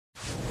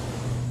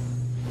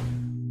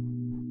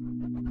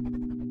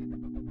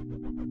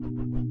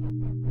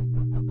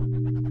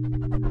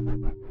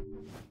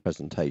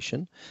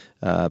presentation.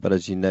 But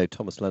as you know,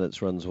 Thomas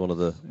Lenarz runs one of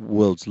the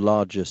world's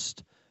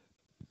largest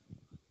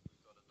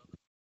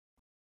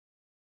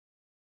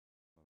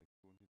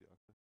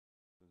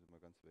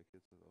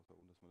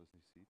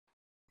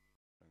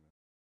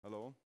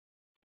Hello,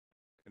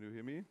 can you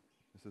hear me?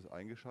 Is this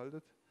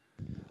eingeschaltet?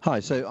 Hi,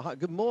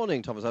 good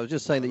morning, Thomas. I was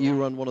just saying that you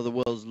run one of the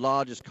world's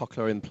largest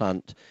cochlear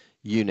implant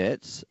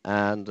units,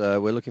 and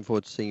we're looking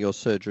forward to seeing your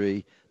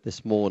surgery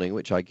this morning,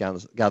 which I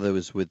gather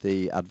was with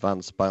the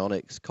advanced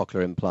Bionics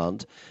cochlear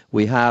implant.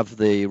 We have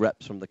the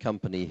reps from the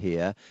company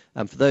here,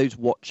 and for those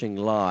watching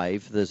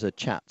live, there's a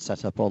chat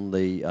set up on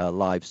the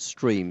live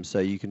stream, so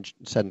you can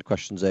send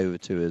questions over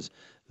to us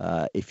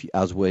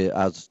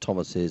as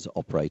Thomas is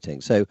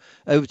operating. So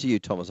over to you,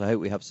 Thomas. I hope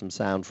we have some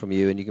sound from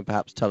you, and you can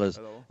perhaps tell us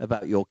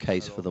about your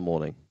case for the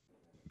morning.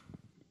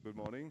 Good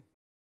morning.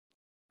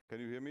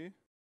 Can you hear me?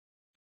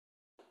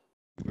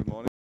 Good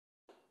morning.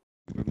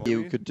 Good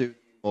morning. You could do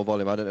more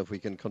volume. I don't know if we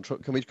can control.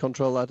 Can we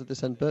control that at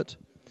this end, Bert?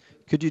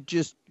 Could you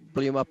just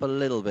volume up a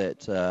little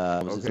bit?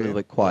 Okay. It's a little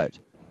bit quiet.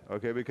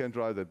 Okay, we can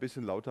try that.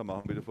 Bisschen lauter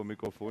machen bitte vom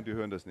Mikrofon. Die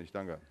hören das nicht.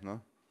 Danke. No?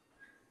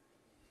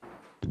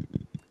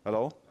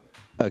 Hello?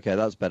 Okay,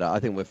 that's better. I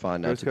think we're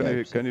fine now.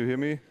 Can you hear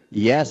me?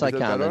 Yes, I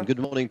can. And good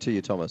morning to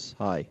you, Thomas.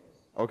 Hi.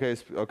 Okay,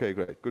 okay,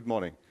 great. Good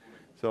morning.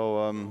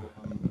 So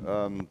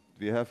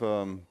we have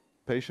a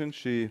patient.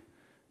 She is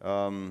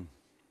 20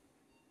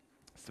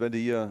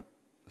 years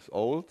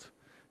old.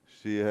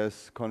 She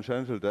has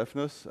congenital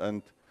deafness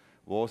and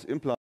was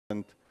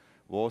implanted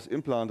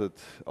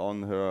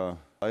on her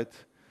side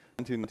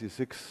in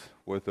 1996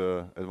 with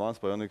an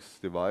advanced Bionics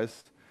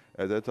device,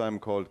 at that time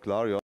called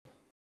Cochlear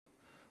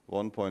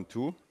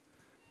 1.2.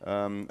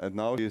 And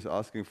now she is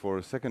asking for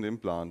a second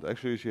implant.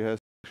 Actually, she has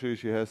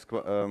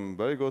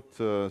very good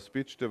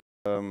speech,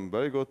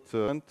 very good.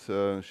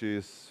 She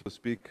is to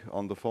speak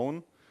on the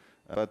phone,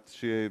 but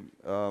she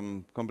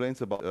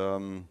complains about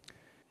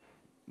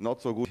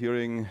not so good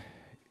hearing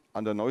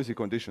under noisy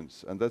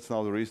conditions, and that's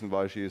now the reason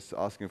why she is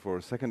asking for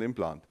a second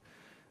implant,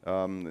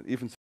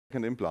 even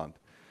second implant.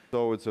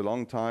 So it's a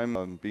long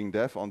time being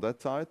deaf on that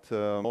side.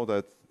 Know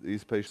that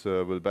these patients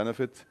will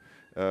benefit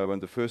when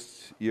the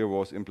first ear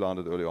was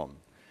implanted early on.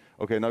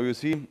 Okay, now you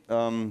see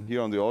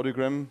here on the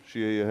audiogram,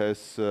 she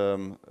has a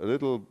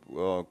little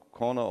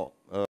corner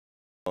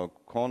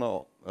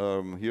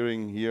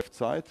hearing here left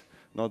side,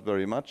 not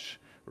very much.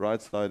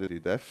 Right side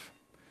is deaf.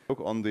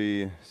 Look on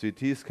the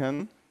CT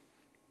scan.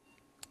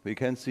 We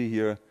can see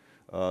here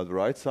the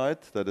right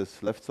side, that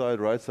is left side,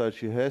 right side.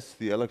 She has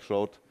the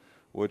electrode,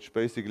 which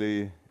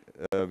basically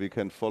we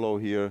can follow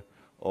here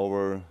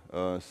over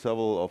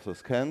several of the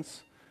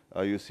scans.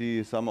 You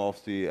see some of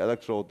the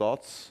electrode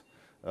dots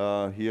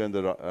here in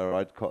the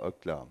right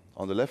cochlear.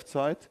 On the left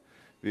side,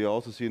 we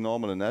also see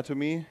normal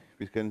anatomy.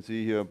 We can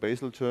see here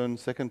basal turn,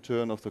 second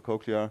turn of the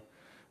cochlear.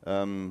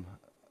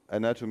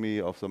 Anatomy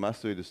of the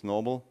mastoid is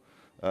normal,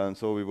 and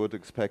so we would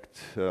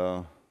expect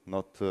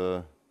not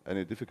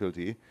any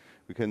difficulty.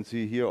 We can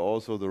see here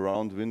also the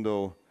round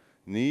window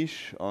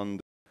niche on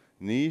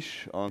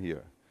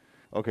here.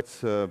 Okay,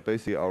 it's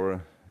basically our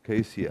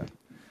case here.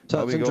 So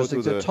that's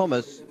interesting. So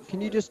Thomas,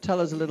 can you just tell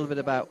us a little bit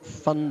about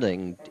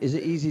funding? Is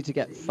it easy to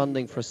get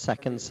funding for a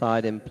second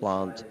side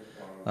implant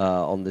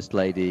on this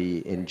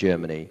lady in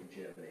Germany?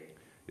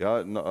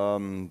 Yeah, no,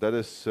 that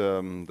is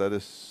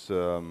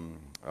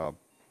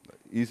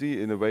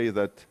easy in a way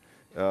that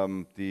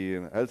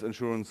the health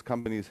insurance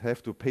companies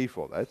have to pay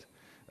for that.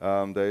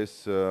 There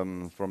is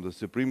from the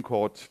Supreme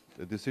Court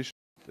a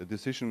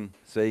decision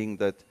saying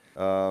that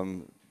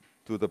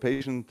to the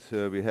patient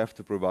we have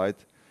to provide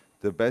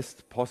the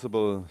best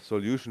possible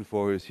solution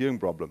for his hearing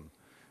problem,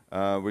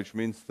 which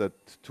means that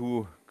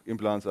 2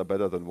 implants are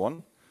better than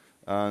 1,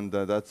 and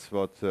that's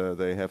what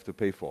they have to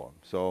pay for.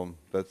 So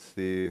that's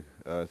the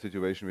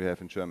situation we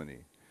have in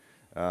Germany.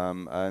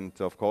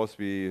 And of course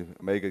we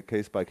make a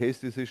case-by-case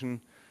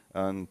decision,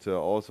 and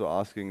also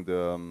asking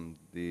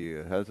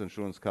the health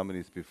insurance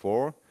companies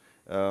before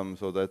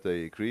so that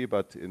they agree,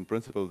 but in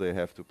principle they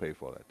have to pay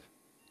for that.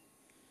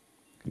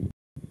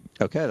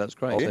 Okay, that's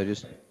great. So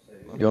just,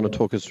 you want to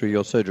talk us through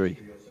your surgery?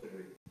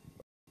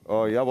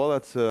 Oh yeah, well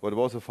that's what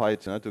was a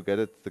fight to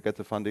get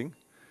the funding.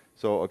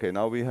 So okay,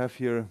 now we have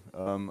here,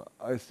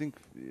 I think,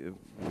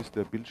 ist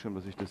der Bildschirm,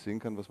 dass ich das sehen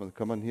kann,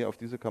 kann man hier auf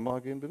diese Kamera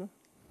gehen bitte?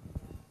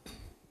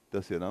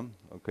 Das hier, ne?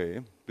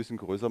 Okay, bisschen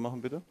größer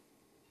machen bitte.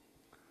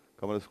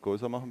 Kann man das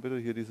größer machen bitte,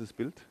 hier dieses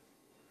Bild?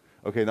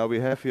 Okay, now we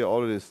have here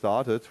already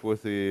started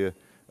with the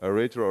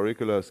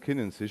retroauricular skin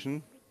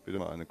incision. Bitte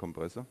mal eine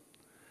Kompresse.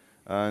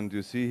 And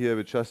you see here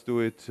we just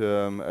do it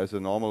as a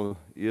normal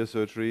ear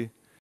surgery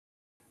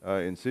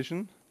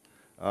incision.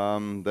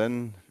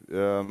 Then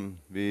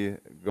we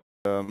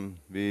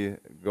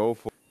go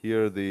for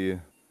here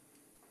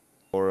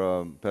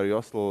for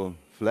periostal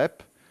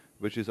flap,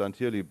 which is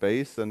anteriorly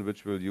based and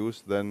which we'll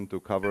use then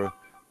to cover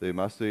the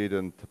mastoid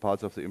and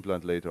parts of the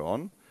implant later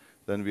on.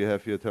 Then we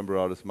have here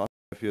temporalis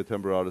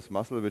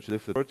muscle, which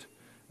lifted forward.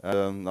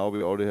 Now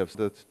we already have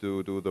started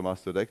to do the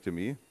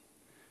mastoidectomy,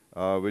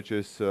 which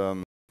is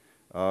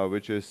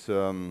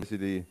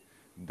basically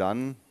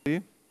done.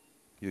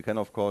 You can,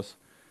 of course,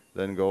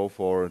 then go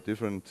for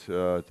different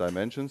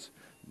dimensions.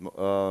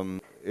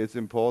 It's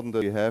important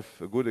that we have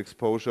a good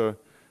exposure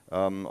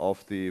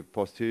of the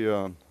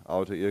posterior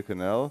outer ear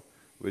canal,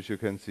 which you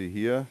can see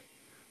here.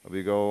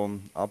 We go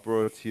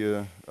upwards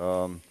here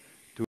to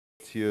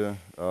here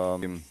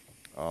to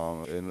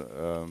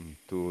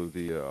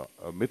the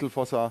middle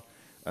fossa,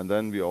 and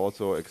then we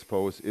also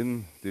expose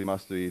in the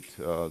mastoid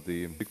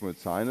the sigmoid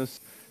sinus,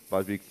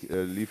 but we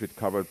leave it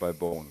covered by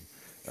bone.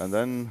 And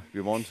then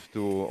we want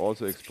to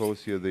also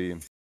expose here the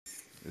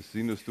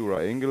sinus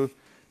dura angle,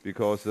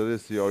 because that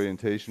is the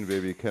orientation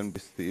where we can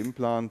place the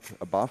implant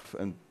above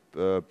and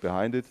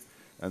behind it,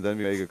 and then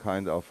we make a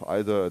kind of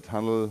either a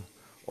tunnel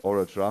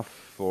or a trough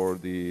for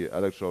the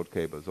electrode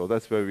cable. So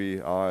that's where we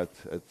are at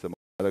the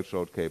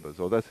electrode cable.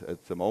 So that's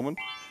at the moment.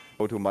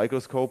 Go to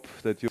microscope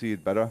that you see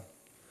it better.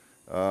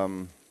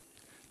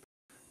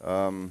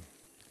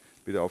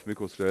 Bitte auf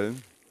Mikro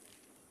stellen.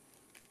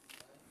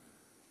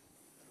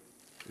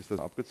 Ist das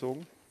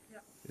abgezogen? Ja.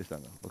 Ist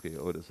dann. Okay,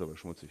 oh, das ist aber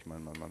schmutzig,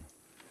 Mann.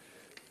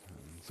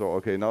 So,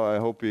 okay, now I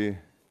hope we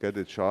get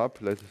it sharp.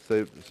 Let's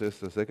say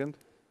just a second.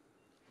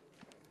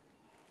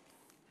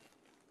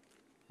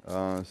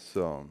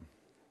 So.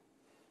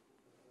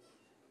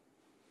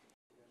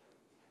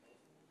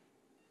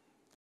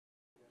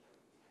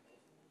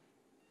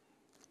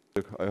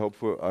 I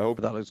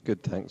hope that looks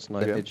good. Thanks.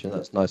 Nice picture.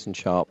 That's nice and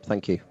sharp.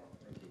 Thank you.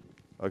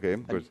 Okay,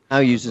 good. Now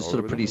uses sort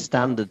of pretty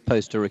standard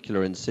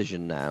post-auricular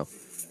incision now.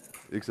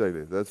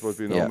 Exactly. That's what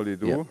we normally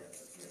do. Yeah.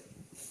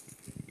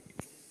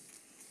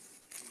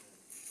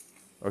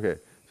 Okay.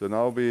 So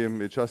now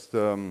we just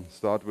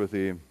start with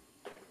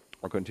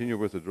or continue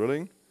with the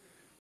drilling.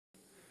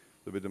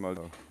 So bitte mal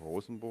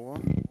Rosenbohrer.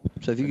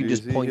 So if you could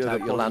just point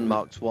out your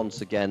landmarks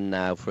once again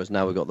now for us.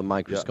 Now we've got the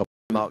microscopic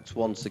marks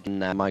once again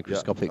now.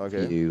 Microscopic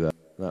view.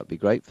 That'd be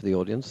great for the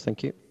audience.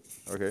 Thank you.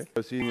 Okay.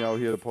 You're seeing now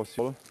here the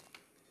posterior,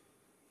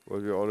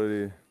 what we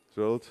already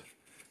drilled.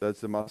 That's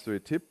the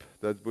mastoid tip.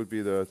 That would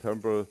be the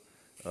temporal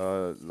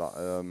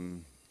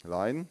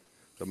line.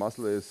 The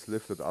muscle is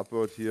lifted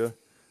upward here,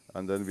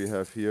 and then we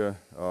have here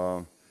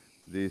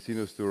the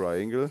sinus dura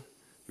angle.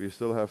 We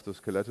still have to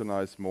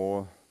skeletonize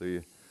more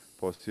the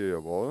posterior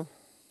wall.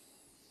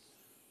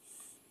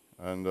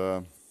 And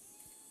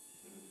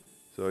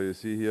so you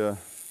see here,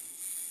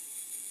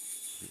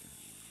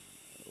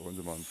 holen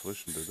Sie mal einen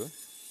frischen bitte.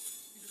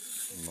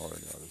 No,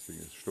 ja, das Ding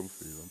ist stumpf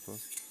wie sonst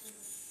was.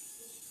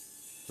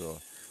 So,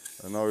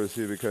 and now you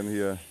see we can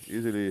here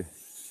easily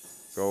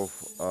go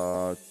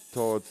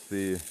towards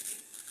the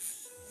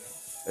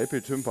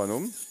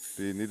epitympanum.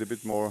 We need a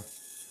bit more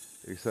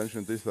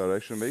extension in this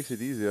direction. Makes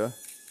it easier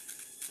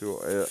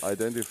to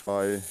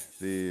identify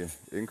the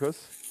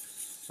incus,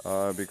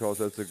 because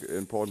that's an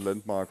important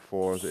landmark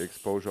for the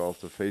exposure of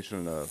the facial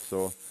nerve.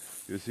 So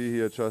you see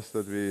here just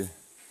that we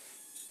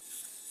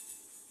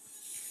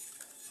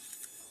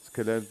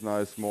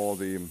skeletonize more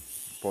the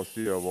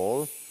posterior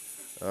wall,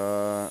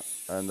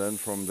 and then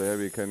from there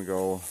we can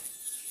go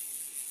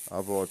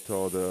upward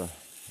to the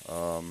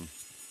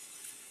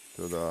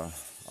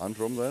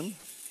antrum. Then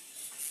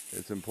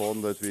it's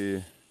important that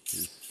we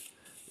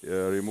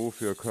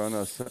remove your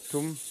corner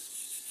septum,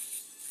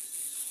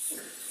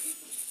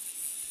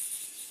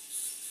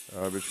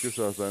 which gives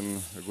us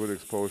then a good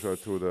exposure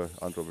to the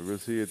antrum. We will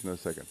see it in a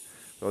second.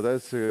 So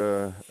that's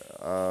a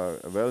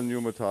well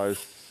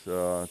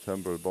pneumatized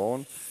temporal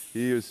bone.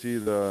 Here you see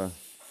the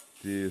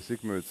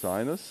sigmoid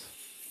sinus,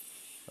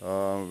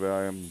 where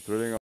I am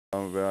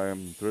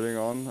drilling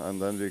on,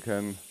 and then we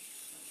can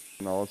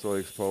also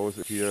expose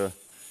here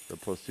the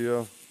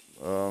posterior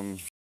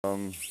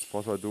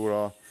fossa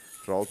dura,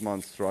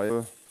 Trautmann's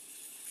triangle,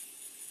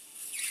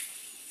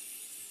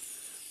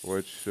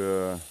 which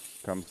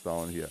comes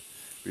down here.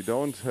 We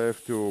don't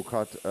have to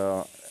cut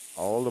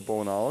all the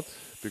bone out,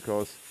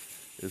 because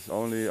it's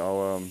only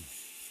our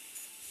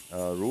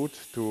root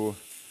to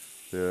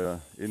the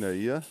inner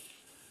ear,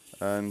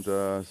 and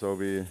so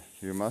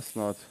you must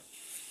not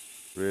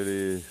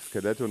really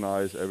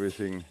skeletonize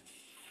everything.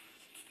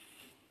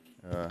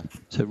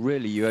 So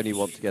really you only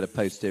want to get a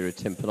posterior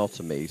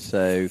tympanotomy,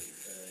 so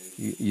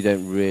you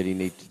don't really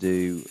need to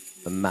do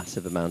a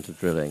massive amount of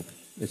drilling.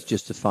 It's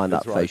just to find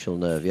that facial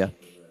nerve, yeah?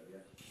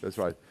 That's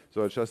right.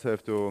 So I just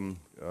have to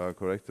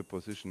correct the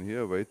position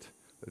here. Wait,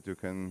 that you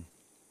can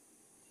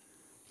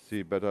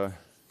see better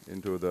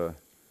into the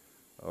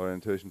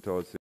orientation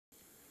towards the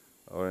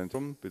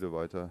orientum. Bitte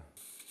weiter.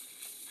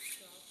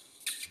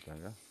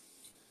 Danke.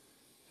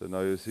 So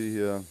now you see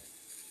here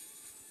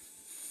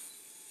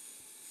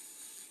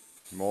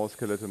more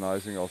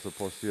skeletonizing of the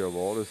posterior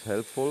wall is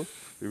helpful.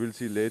 We will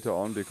see later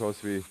on,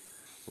 because we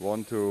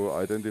want to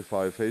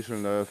identify facial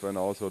nerve and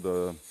also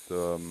the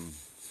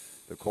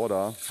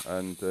chorda,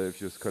 and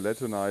if you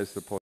skeletonize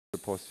the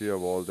posterior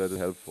wall, that is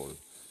helpful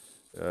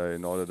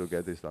in order to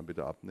get this done. Bitte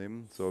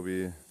abnehmen. So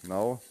we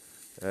now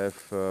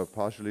have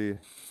partially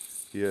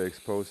here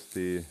exposed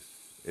the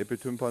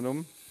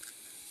epitympanum,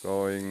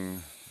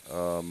 going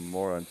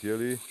more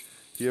anteriorly.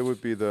 Here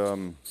would be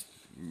the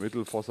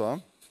middle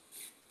fossa,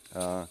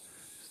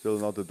 still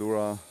not the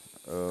dura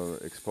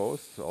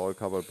exposed, all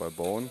covered by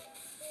bone.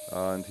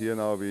 And here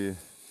now we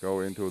go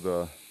into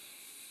the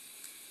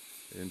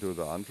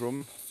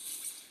antrum,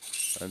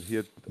 and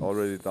here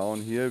already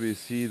down here we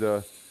see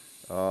the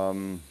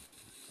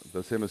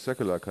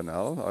semicircular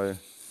canal. I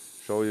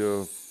show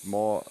you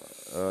more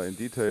in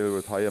detail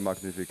with higher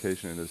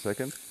magnification in a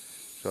second.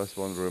 Just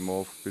want to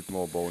remove a bit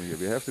more bone here.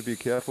 We have to be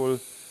careful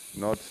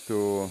not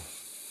to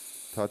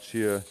touch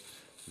here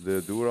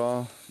the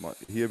dura.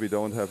 Here we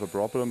don't have a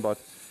problem, but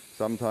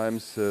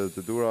sometimes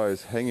the dura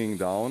is hanging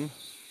down,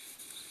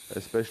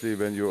 especially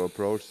when you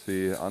approach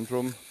the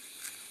antrum,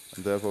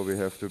 and therefore we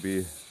have to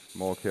be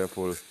more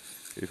careful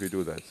if we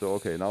do that. So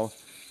okay, now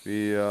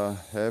we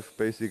have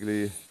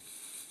basically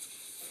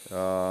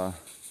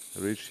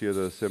reached here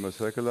the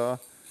semicircular,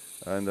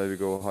 and then we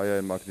go higher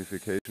in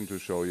magnification to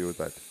show you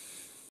that.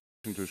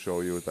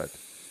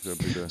 So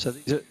these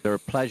are a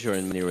pleasure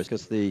in many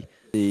respects because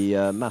the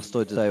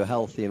mastoids are so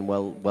healthy and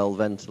well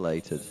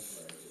ventilated,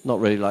 not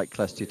really like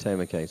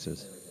cholesteatoma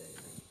cases.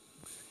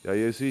 Yeah,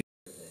 you see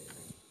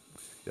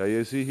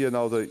here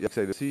now we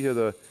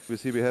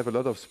see we have a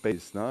lot of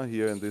space now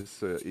here in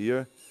this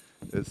ear.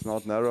 It's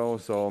not narrow,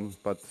 so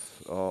but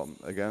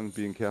again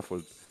being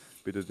careful.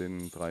 Bitte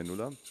den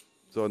 3-0er.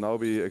 So now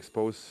we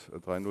expose a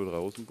 3-0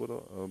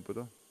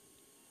 Rosenbutter.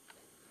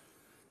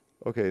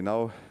 Okay,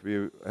 now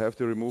we have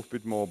to remove a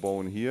bit more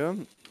bone here,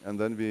 and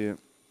then we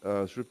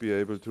should be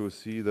able to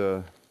see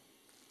the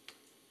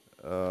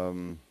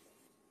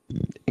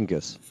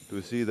incus.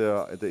 To see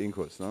the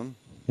incus, no?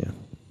 Yeah.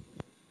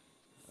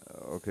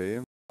 Okay,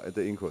 at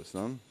the incus,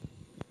 no?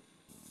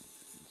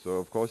 So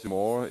of course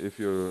more if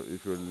you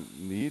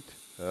need,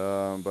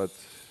 but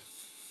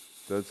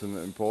that's an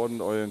important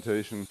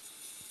orientation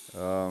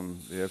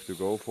we have to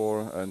go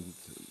for. And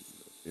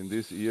in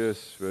these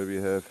ears where we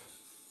have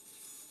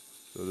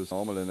this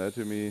normal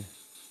anatomy,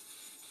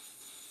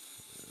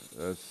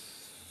 that's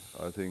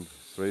I think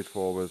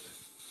straightforward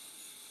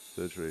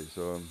surgery.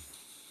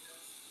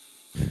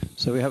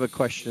 So we have a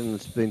question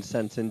that's been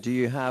sent in. Do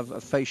you have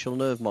a facial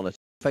nerve monitor?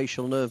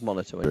 Facial nerve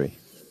monitor.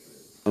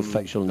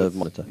 Facial nerve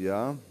monitor.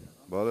 Yeah,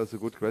 well, that's a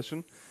good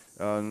question.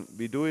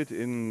 We do it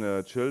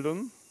in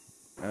children,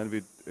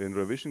 and in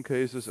revision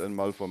cases and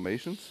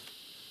malformations.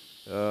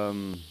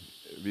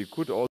 We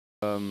could also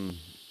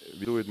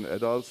we do it in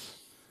adults.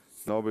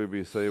 Now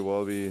we say,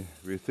 well, we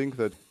think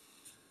that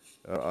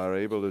are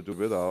able to do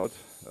without,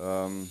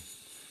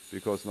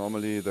 because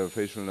normally the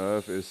facial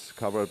nerve is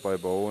covered by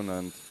bone,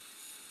 and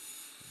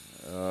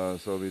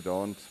so we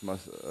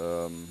must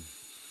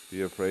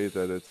be afraid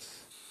that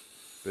it's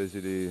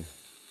basically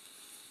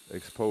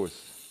exposed.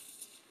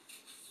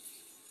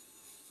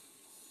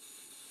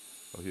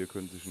 Auch hier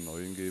könnte sich einen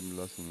neuen geben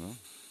lassen. Ne?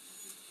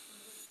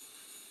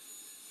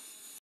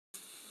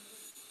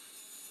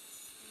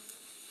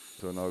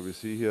 So now we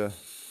see here,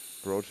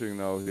 approaching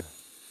now here,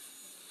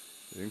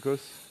 incus,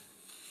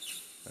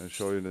 and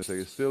show you that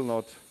it's still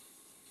not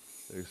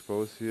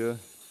exposed here.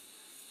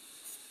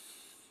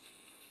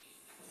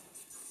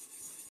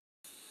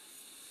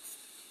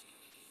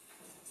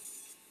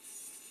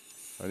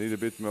 I need a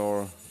bit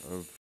more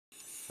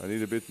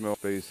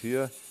space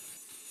here,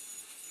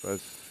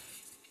 but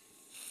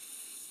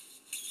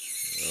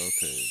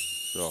okay.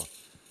 So,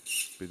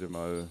 bitte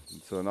mal.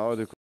 So now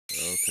the question: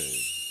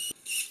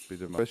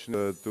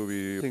 do we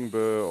using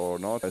burr or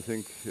not? I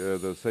think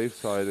the safe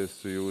side is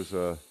to use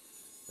a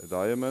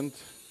diamond.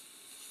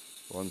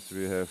 Once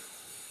we have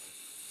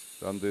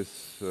done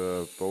this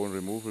bone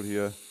removal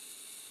here,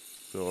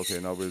 so okay,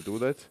 now we'll do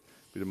that.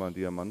 Bitte mal ein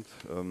Diamant.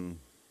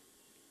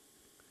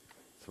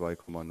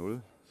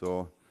 2,0.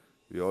 So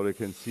you already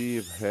can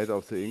see head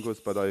of the incus,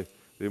 but I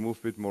remove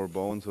a bit more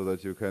bone so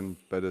that you can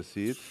better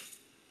see it.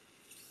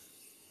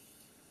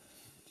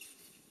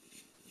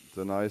 It's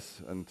a nice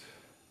and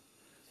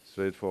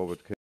straightforward.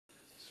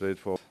 So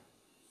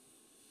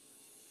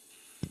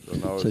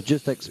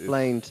just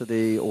explain to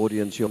the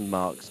audience your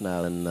marks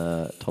now, and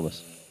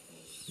Thomas.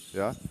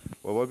 Yeah.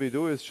 Well, what we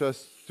do is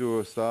just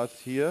to start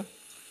here.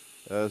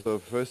 So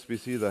first we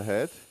see the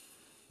head,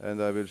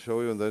 and I will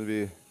show you, and then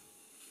we.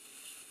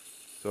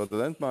 So the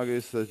landmark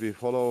is that we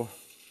follow,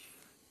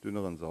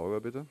 dünneren Sauger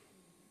bitte,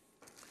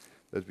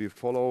 that we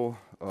follow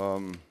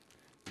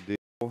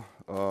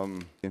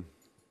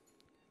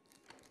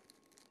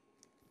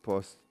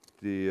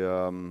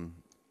the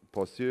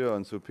posterior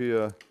and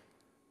superior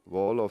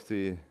wall of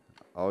the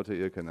outer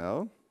ear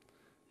canal.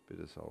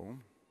 Bitte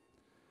saugen.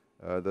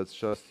 That's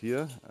just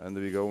here, and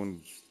we go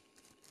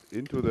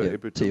into the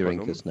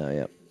epitympanum. Now,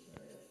 yeah.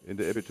 In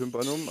the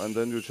epitympanum, and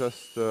then you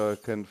just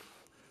can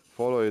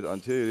follow it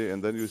anteriorly,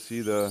 and then you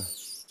see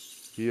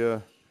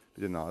here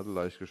the Nadel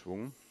leicht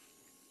geschwungen.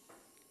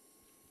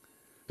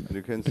 And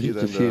you can see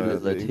then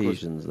the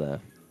adhesions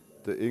there.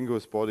 The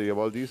incus body.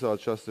 Well, these are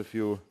just a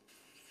few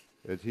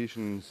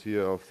adhesions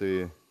here of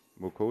the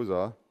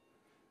mucosa,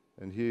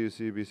 and here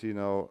we see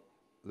now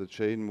the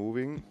chain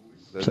moving.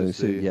 That so we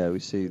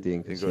see the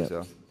incus.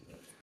 Yeah.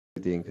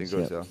 The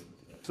incus. Yeah.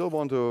 Still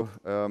want to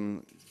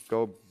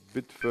go a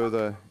bit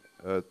further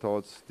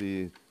towards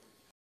the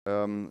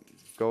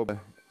go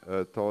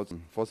towards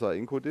fossa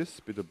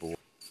incudis, bit of bone,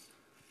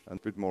 and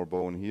a bit more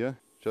bone here,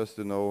 just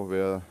to know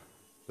where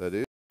that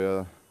is,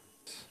 where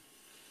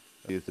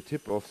is the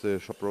tip of the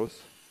shop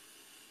rose,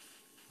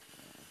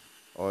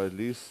 or at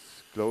least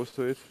close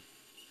to it,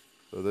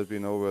 so that we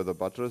know where the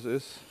buttress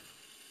is.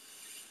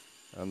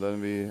 And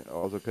then we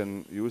also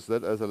can use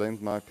that as a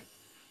landmark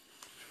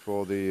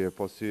for the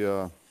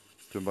posterior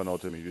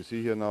tympanotomy. You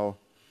see here now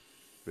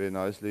very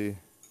nicely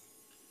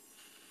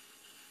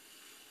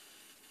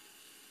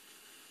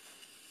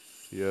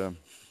here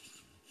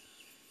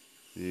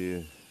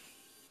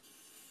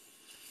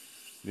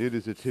nearly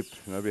the tip.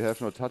 Now we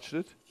have not touched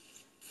it,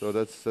 so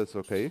that's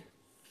okay.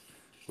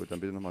 Gut, dann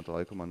bitte nochmal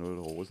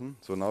 3,0 Rosen.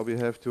 So now we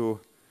have to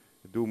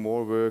do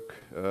more work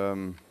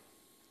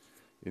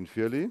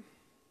inferiorly,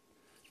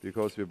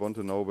 because we want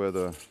to know where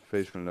the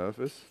facial nerve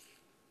is.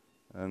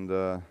 And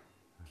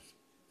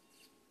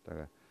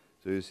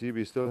so you see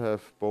we still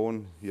have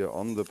bone here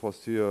on the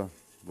posterior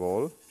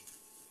wall,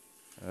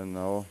 and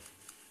now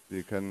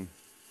we can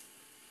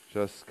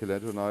just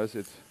keratinize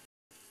it.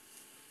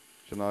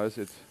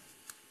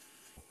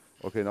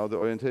 Okay, now the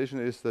orientation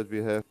is that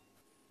we have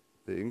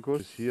the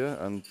incus here,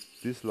 and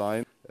this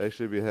line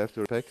actually we have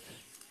to respect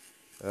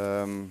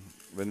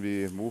when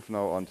we move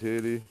now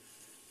anteriorly,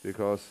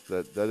 because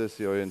that is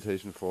the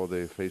orientation for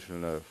the facial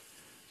nerve.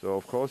 So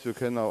of course you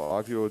can now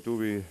argue, do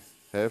we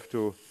have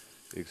to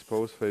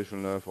expose facial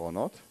nerve or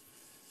not?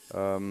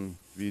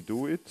 We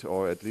do it,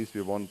 or at least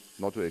we want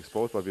not to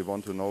expose, but we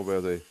want to know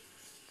where the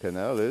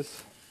canal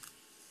is,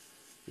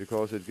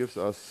 because it gives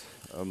us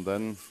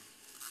then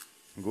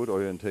good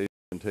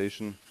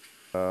orientation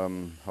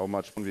how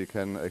much we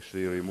can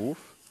actually remove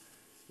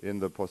in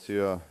the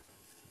posterior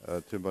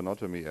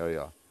tympanotomy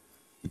area.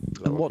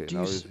 So, And okay,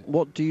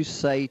 what do you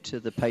say to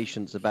the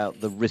patients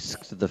about the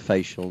risks of the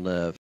facial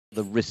nerve?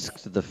 The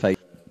risks of the face.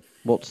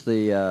 What's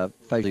the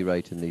fatality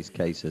rate in these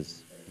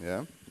cases?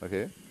 Yeah.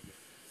 Okay.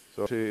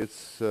 So actually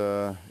it's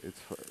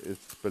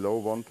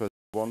below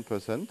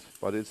 1%,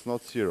 but it's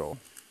not zero.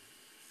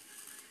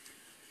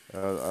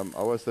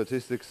 Our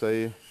statistics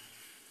say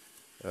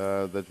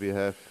that we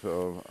have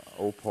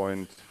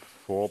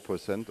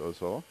 0.4% or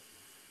so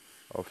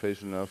of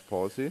facial nerve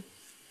palsy,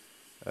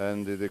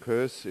 and it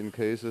occurs in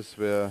cases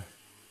where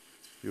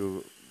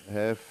you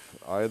have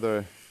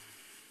either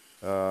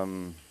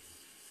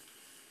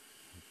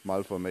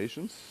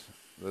malformations,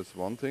 that's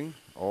one thing,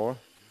 or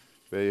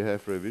where you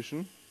have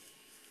revision,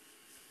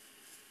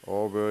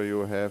 or where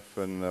you have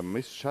a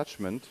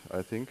misjudgment,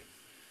 I think,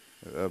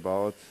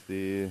 about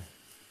the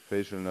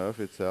facial nerve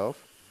itself.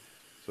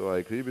 So I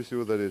agree with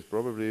you that it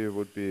probably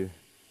would be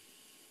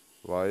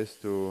wise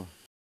to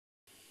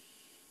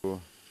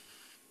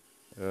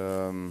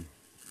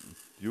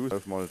use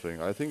nerve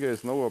monitoring. I think there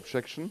is no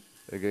objection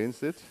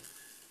against it,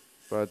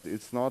 but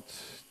it's not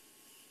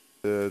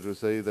to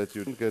say that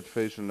you don't get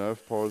facial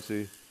nerve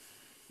palsy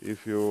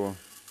if you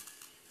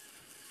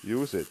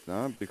use it,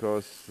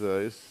 because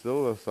there is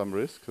still some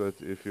risk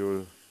that if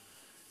you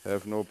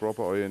have no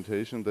proper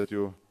orientation that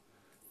you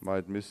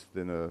might miss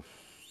the nerve.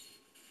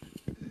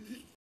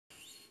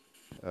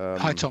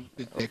 Hi Tom,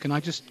 can I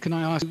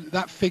ask,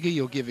 that figure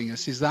you're giving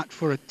us, is that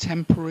for a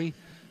temporary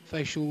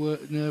facial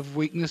nerve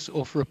weakness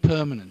or for a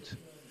permanent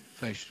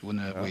facial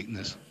nerve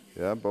weakness?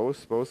 Yeah,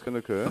 both can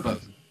occur.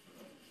 Both.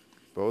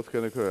 Both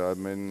can occur. I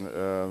mean,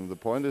 the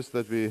point is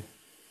that we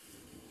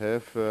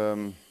have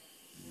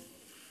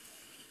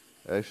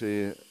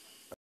actually,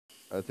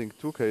 I think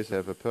 2 cases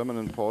have a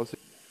permanent palsy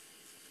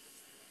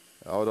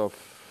out of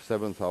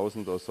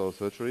 7,000 or so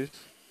surgeries,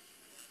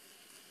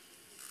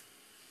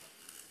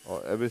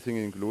 or everything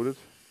included,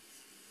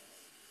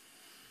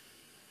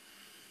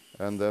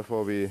 and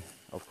therefore we,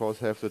 of course,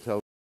 have to tell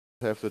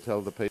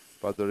the patient.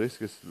 But the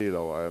risk is really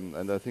low,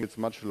 and I think it's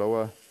much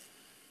lower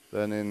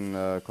than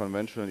in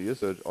conventional ear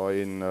surgery or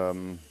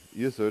in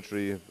ear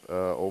surgery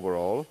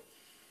overall,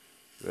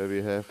 where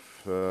we have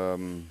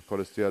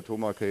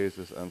cholesteatoma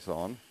cases and so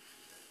on.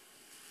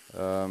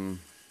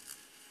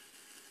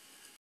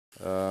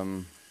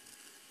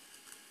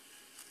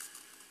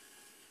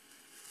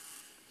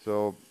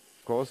 So, of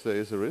course, there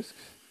is a risk,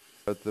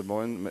 but the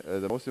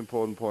most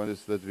important point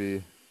is that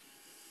we,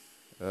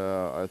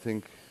 I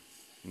think,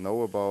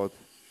 know about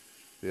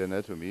the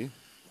anatomy,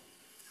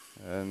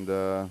 and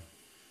so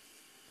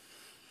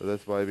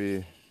that's why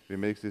we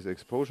make this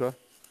exposure,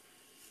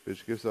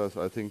 which gives us,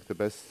 I think, the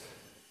best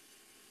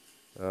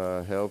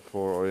help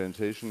for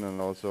orientation,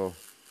 and also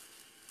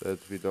that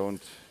we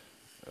don't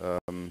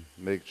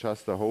make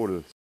just a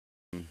hole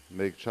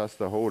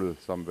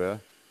somewhere,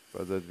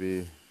 but that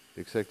we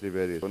exactly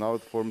where it is. So now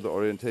from the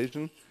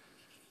orientation,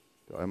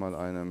 einmal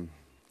einem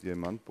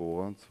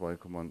Diamantbohrer,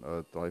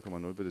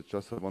 3,0 bitte.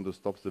 Just want to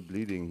stop the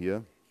bleeding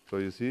here. So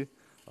you see,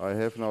 I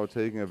have now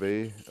taken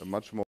away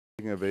much more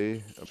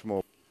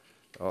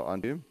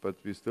anti, but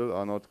we still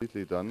are not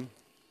completely done,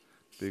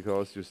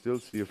 because you still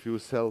see a few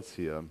cells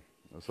here.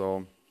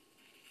 So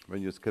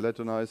when you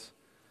skeletonize,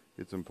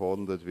 it's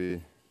important that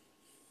we.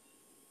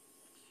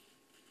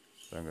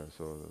 Danke,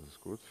 so das ist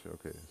gut.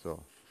 Okay, so.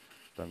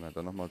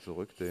 Dann nochmal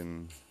zurück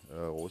den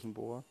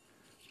Rosenbohrer.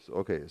 So,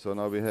 okay, so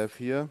now we have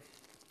here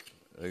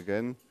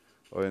again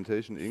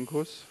orientation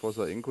incus,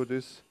 fossa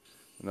incudis.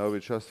 Now we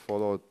just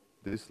follow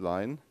this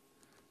line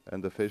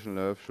and the facial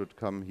nerve should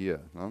come here.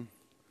 No?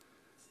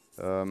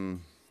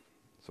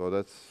 So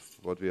that's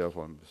what we have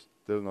on.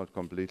 Still not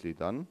completely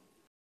done.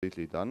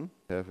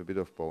 Have a bit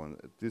of bone.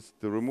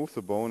 To remove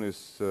the bone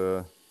is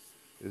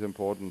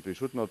important. We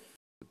should not.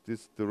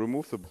 To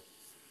remove the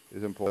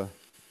is important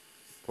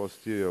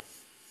posterior,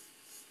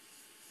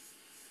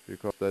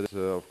 because that is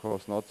of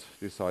course not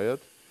desired.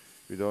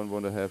 We don't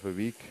want to have a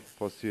weak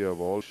posterior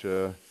wall, which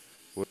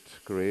would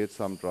create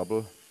some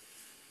trouble.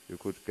 You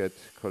could get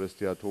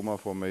cholesteatoma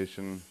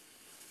formation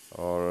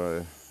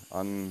or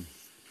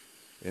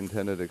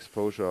unintended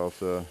exposure of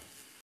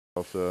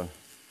the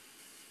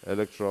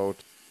electrode.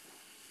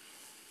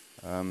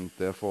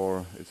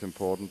 Therefore, it's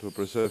important to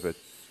preserve it.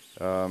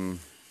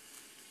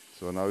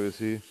 So now you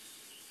see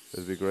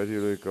that we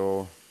gradually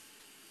go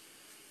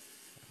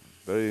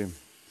very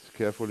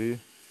carefully.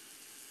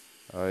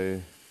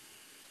 I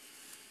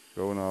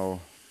go now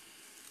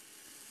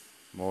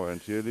more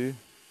anteriorly.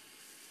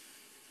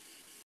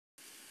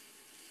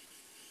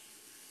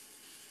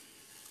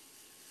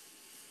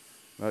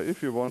 Now,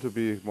 if you want to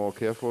be more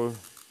careful,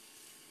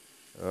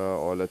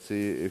 or let's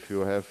see, if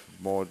you have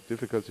more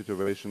difficult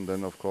situation,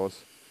 then of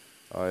course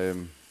I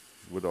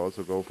would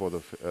also go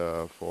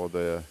for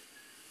the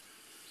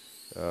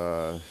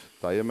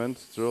diamond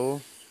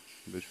drill,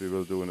 which we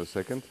will do in a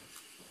second.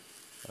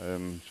 I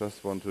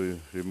just want to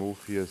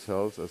remove here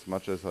cells as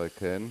much as I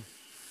can.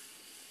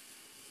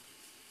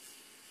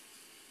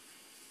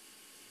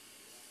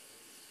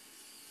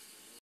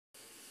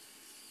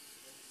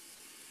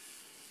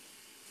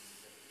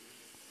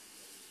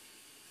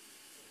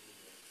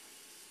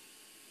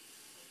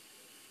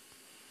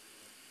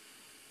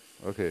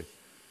 Okay,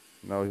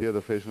 now here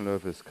the facial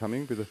nerve is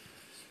coming with the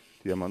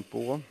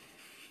Diamantbohrer.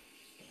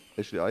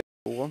 Actually, I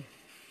bohrer. You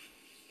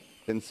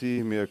can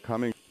see me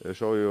coming. I'll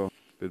show you a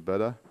bit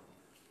better.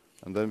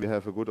 And then we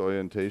have a good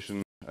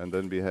orientation. And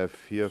then we have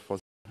here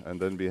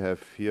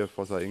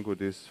fossa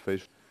incudis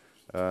facial,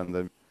 and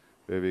then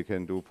where we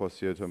can do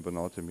posterior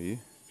tympanotomy.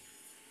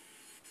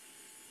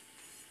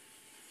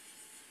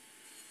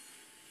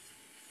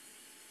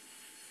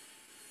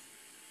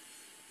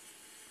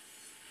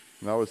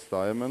 Now it's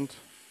diamond.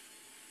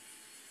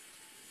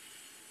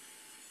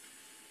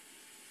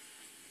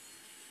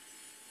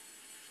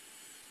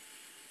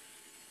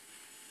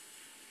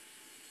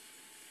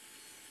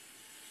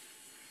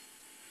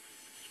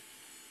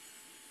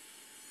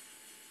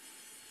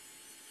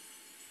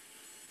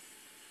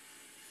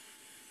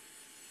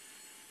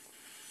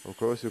 Of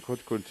course, you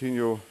could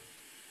continue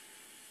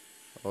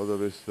also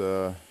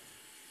with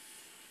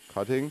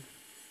cutting.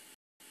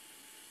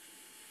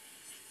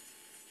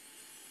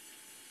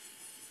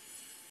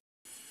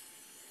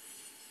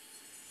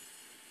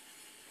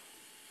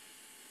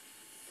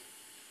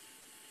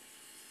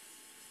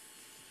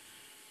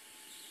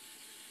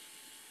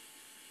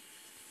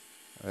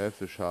 I have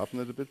to sharpen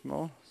it a bit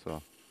more.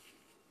 So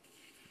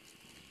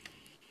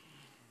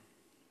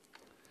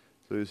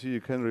you see,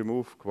 you can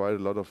remove quite a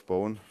lot of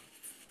bone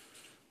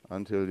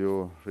until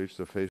you reach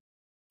the facial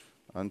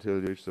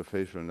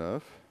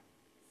nerve.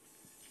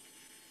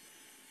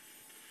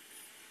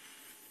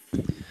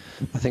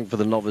 I think for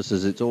the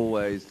novices,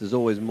 there's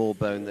always more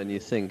bone than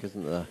you think,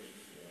 isn't there?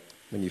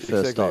 When you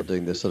first start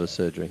doing this sort of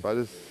surgery.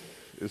 But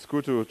it's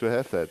good to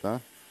have that, huh?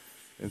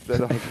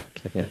 Instead of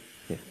yeah.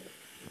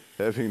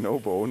 having no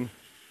bone.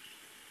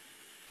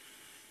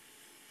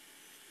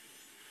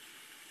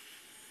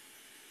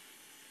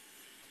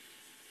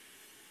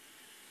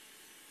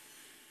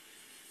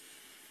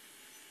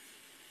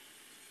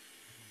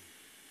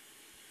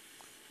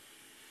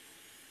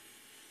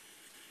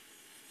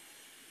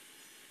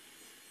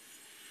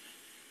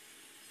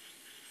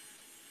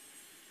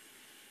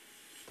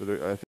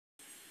 I think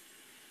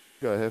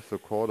I have the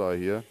chorda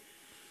here,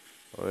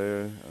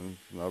 and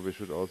now we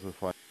should also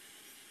find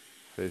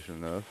facial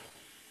nerve.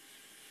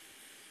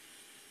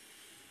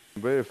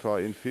 Very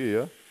far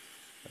inferior,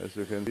 as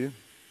you can see.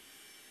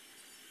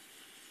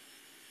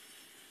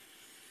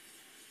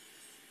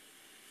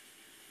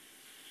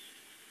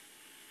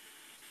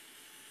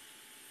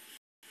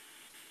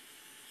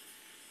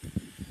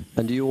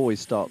 And do you always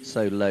start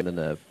so low in the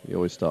nerve? You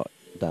always start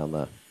down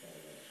there?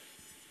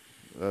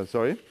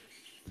 Sorry?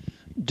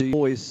 Do you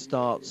always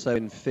start so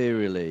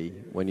inferiorly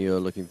when you're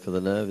looking for the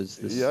nerve? Is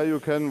this? Yeah, you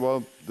can.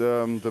 Well,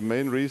 the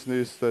main reason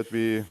is that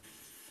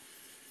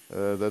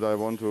that I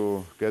want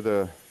to get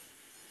a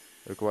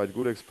quite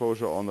good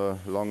exposure on a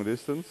long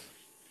distance.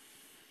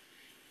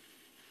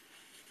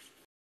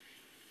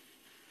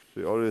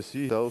 We already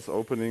see cells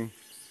opening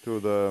to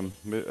the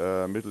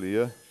middle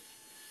ear,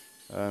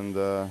 and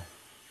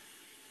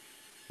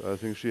I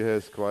think she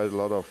has quite a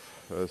lot of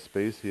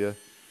space here.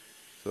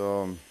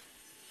 So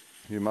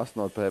you must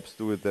not perhaps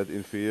do it that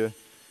inferior.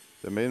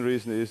 The main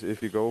reason is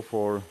if you go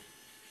for,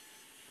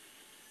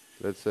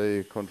 let's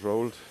say,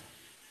 controlled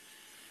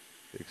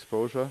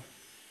exposure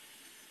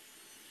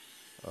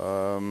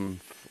of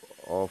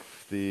of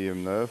the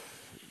nerve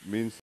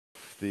means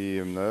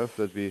the nerve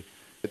that we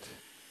get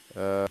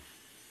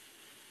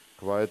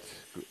quite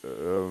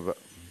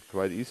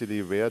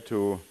easily where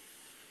to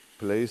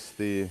place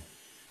the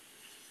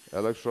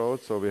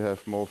electrode, so we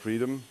have more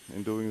freedom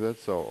in doing that.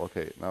 So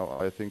okay, now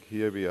I think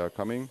here we are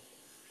coming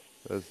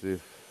as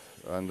if,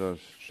 and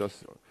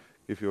just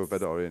give you a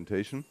better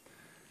orientation.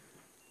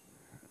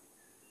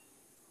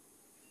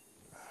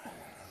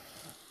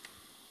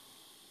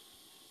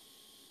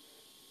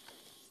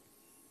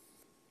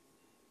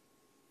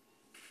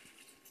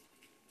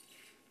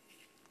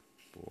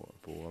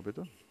 Bohr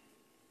bitte.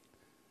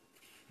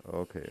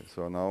 Okay,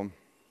 so now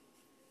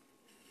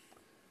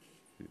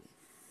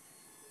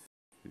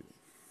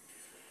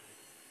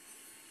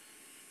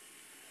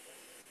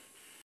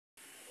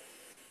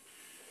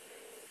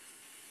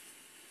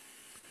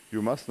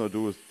you must not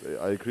do it.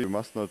 I agree. You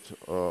must not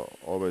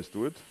always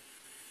do it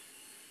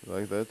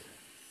like that.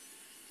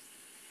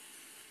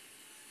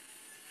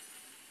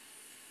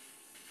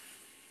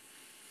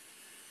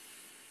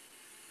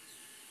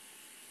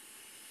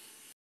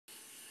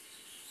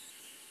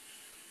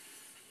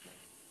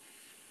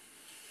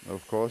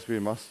 Of course,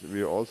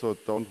 we also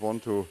don't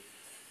want to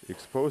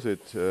expose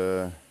it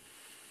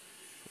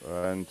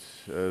and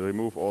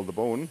remove all the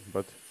bone,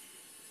 but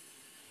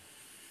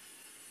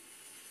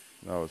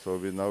now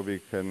we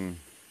can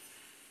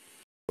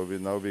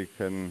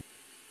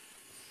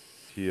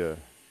here.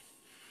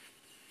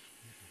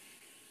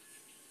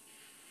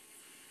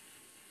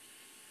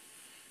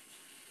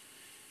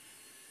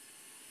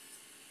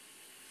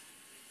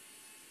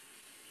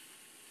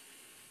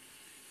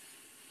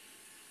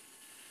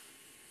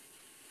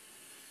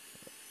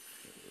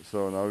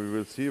 So now we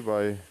will see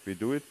why we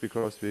do it,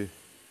 because we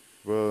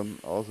will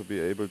also be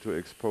able to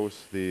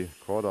expose the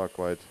chorda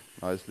quite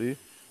nicely,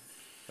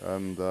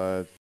 and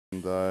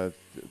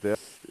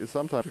it's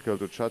sometimes difficult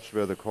to judge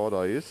where the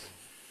chorda is.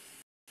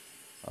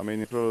 I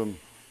mean,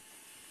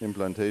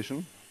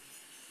 implantation,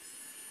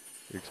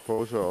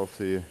 exposure of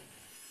the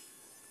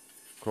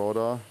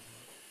chorda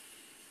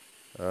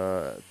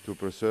to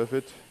preserve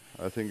it,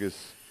 I think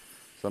is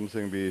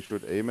something we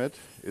should aim at.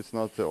 It's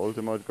not the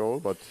ultimate goal,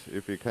 but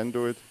if we can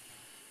do it,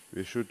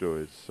 we should do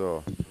it.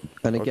 So,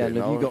 and again,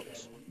 okay,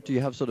 do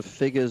you have sort of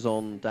figures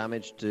on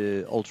damage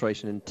to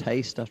alteration in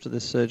taste after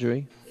this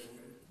surgery?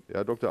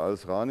 Yeah, Dr.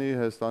 Alsrani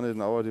has done it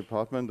in our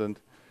department, and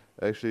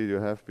actually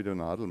you have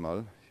Bidonadel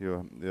mal.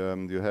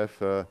 You have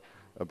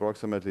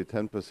approximately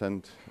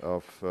 10%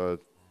 of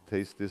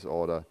taste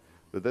disorder.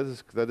 But that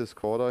is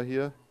chorda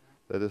here,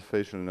 that is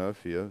facial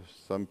nerve here,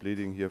 some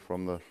bleeding here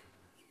from the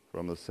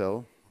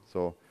cell.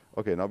 So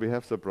okay, now we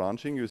have the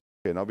branching.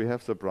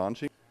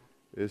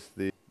 Is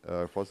the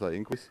fossa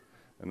inguis,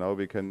 and now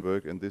we can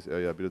work in this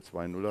area. Bitte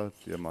 2-0er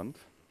Diamant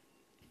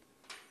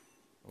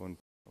und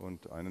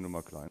eine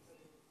Nummer klein.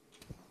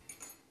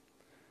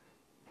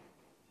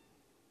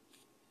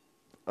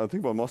 I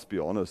think one must be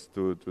honest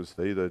to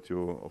say that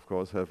you, of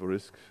course, have a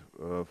risk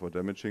for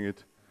damaging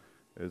it.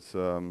 It's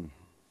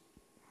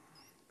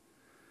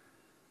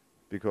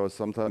because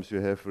sometimes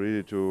you have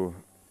really to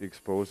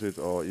expose it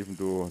or even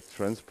to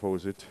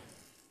transpose it,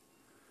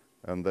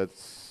 and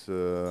that's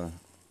a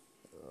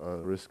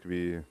risk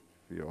we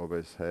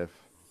always have.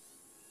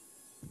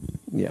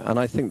 Yeah, and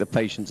I think the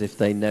patients, if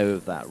they know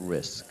of that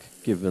risk,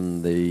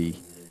 given the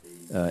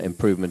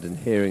improvement in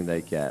hearing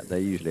they get, they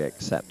usually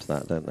accept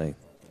that, don't they?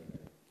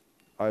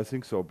 I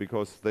think so,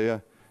 because they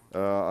are,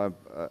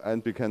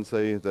 and we can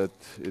say that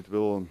it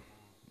will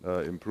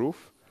improve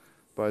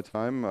by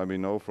time. I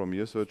mean, now from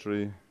ear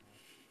surgery,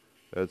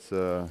 it's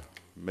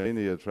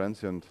mainly a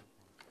transient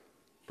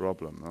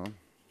problem.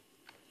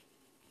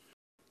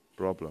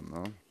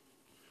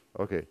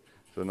 Okay,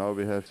 so now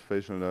we have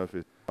facial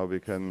nerve. Now we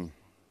can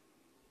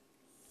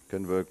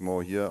work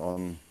more here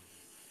on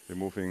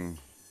removing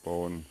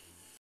bone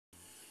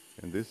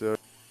in this area.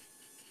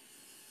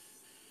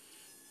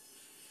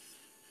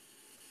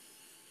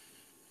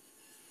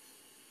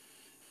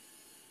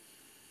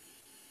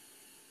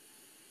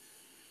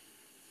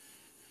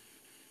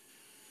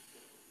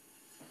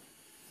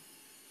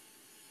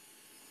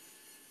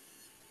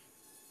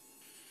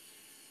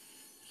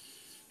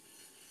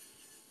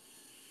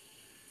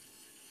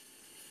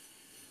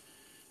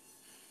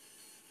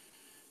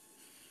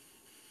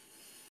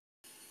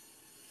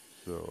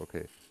 So,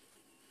 okay.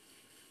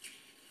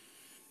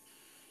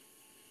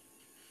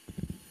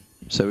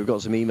 So we've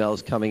got some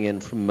emails coming in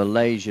from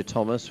Malaysia,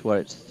 Thomas, where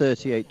it's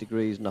 38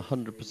 degrees and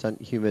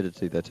 100%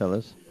 humidity, they tell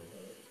us.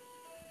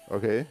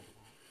 Okay.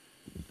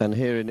 And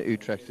here in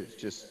Utrecht, it's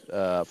just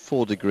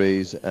 4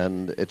 degrees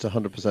and it's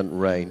 100%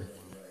 rain.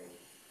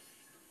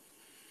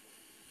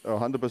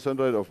 100%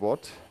 rate of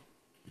what?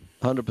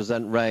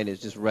 100% rain.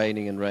 It's just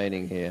raining and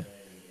raining here.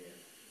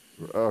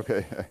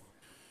 Okay.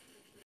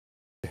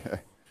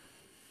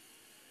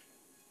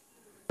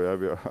 Yeah,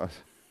 we are.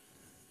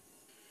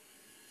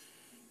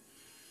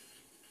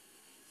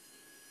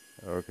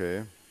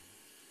 Okay.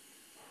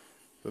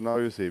 So now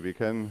you see, we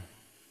can,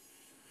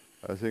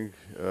 I think,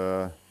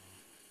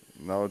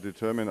 now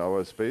determine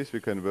our space we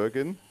can work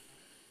in.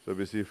 So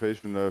we see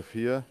facial nerve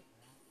here,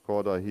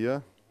 chorda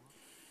here,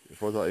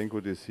 fossa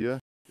incutis here,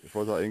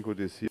 fossa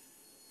incutis here.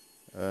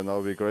 And now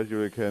we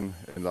gradually can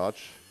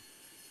enlarge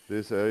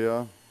this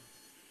area.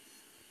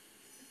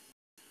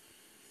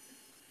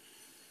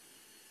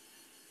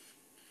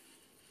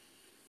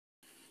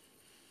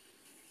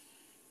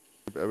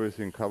 Keep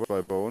everything covered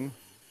by bone.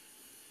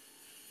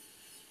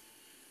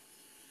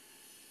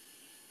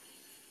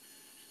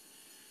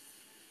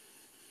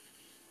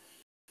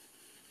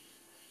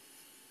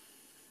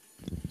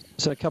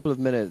 So in a couple of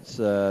minutes,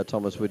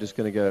 Thomas, we're just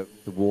going to go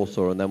to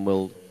Warsaw and then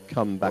we'll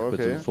come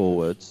backwards and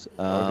forwards.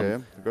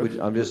 Okay, good.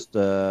 I'm just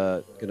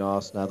going to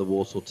ask now the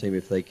Warsaw team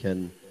if they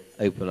can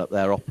open up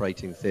their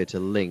operating theatre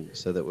link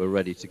so that we're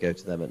ready to go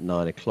to them at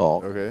 9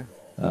 o'clock. Okay.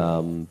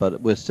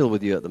 But we're still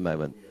with you at the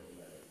moment.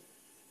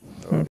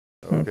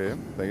 Okay,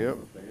 thank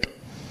you.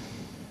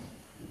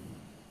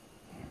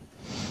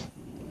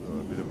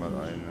 So, bitte mal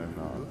eine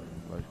Nadel,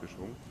 leicht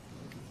geschwungen.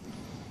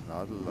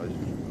 Nadel, leicht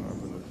geschwungen,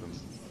 einfach nur zum...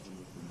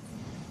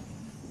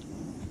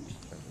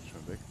 Das ist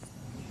schon weg.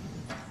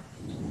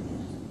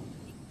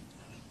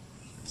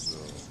 So,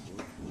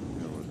 gut.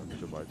 Jawohl, dann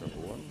bitte weiter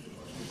bohren.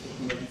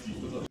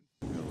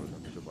 Jawohl,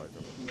 dann bitte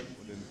weiter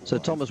bohren. So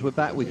Thomas, we're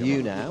back with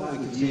you now. We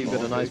can see you've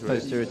got a nice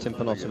posterior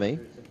tympanotomy.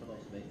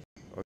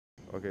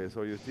 Okay,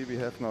 so you see we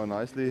have now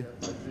nicely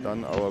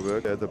done our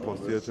work at the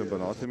posterior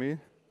tympanotomy.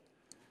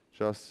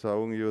 Just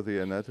showing you the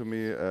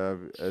anatomy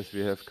as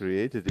we have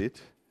created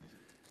it.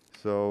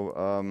 So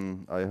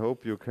I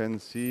hope you can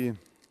see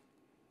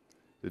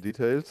the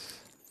details.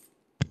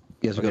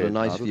 Yes, we've got a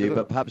nice view,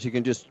 but perhaps you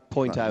can just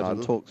point out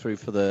and talk through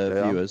for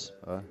the viewers.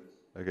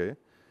 Okay.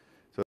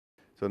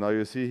 So now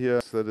you see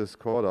here that is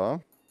chorda,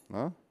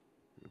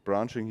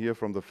 branching here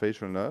from the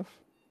facial nerve.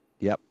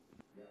 Yep.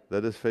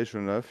 That is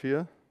facial nerve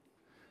here.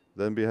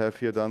 Then we have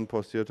here done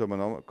posterior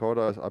tympanotomy.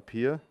 Chorda is up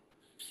here.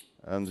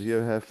 And here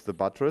we have the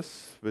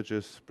buttress, which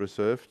is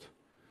preserved.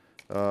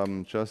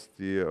 Just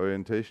the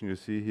orientation you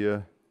see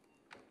here,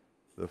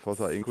 the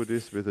fossa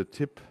incutis with the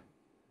tip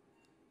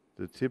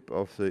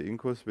of the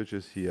incus, which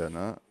is here.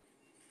 No?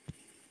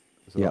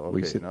 So, yeah,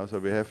 okay. Now, so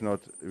we have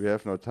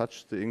not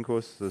touched the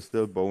incus. There's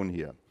still bone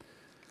here.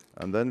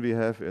 And then we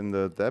have in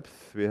the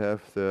depth we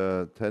have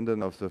the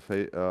tendon of the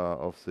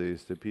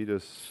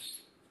stapedius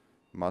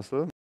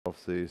muscle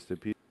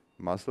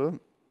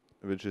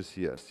which is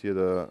here. Here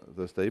the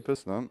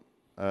stapes, no?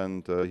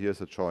 And here's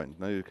a joint.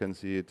 Now you can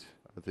see it,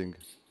 I think,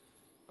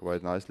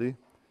 quite nicely.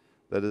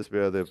 That is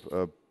where the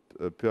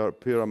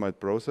pyramid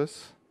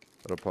process,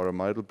 or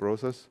pyramidal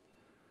process.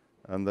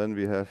 And then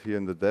we have here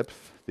in the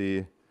depth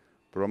the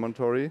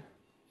promontory.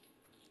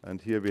 And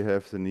here we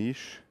have the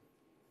niche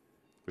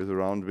with a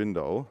round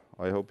window.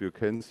 I hope you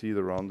can see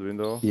the round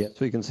window. Yes,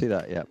 we can see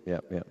that. Yep.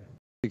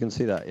 We can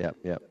see that.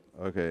 Yep.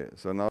 Okay,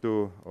 so now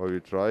we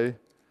try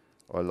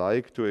or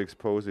like to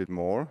expose it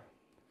more.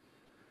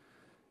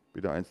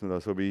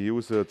 So we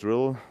use a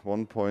drill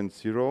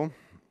 1.0.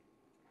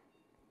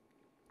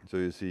 So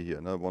you see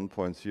here, now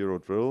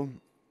 1.0 drill,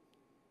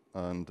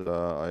 and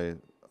I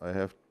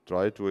have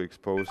tried to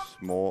expose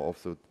more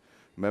of the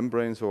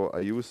membrane. So I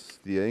use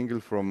the angle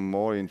from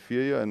more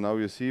inferior, and now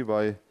you see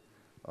why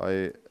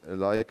I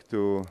like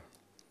to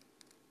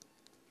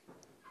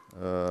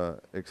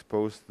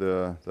expose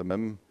the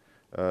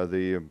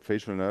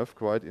facial nerve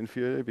quite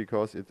inferior,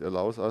 because it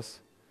allows us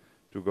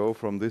to go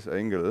from this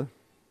angle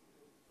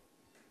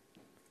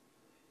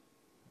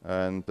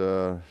and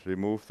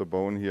remove the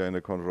bone here in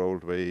a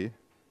controlled way.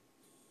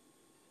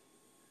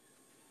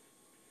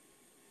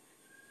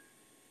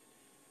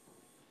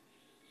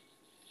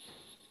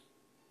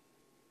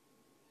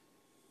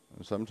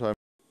 And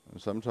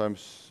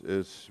sometimes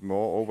it's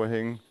more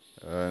overhang,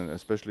 and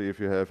especially if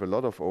you have a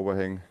lot of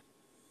overhang,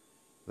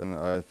 then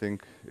I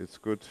think it's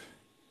good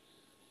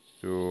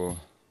to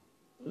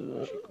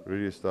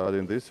really start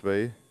in this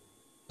way.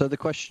 So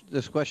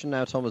this question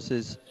now, Thomas,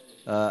 is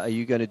are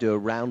you going to do a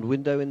round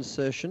window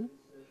insertion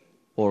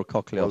or a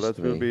cochleostomy? Well, that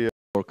will be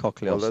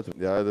cochleostomy.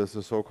 There's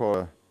a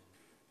so-called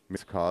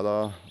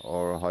Scala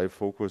or high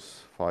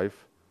focus 5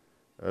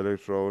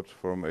 electrode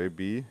from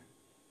AB.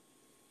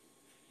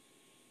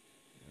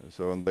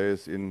 So and there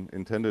is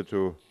intended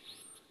to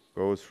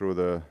go through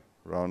the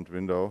round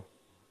window.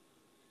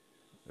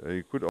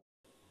 You could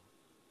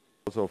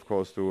also, of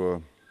course, do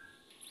a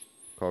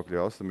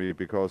cochleostomy,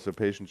 because the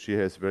patient, she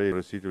has very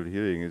residual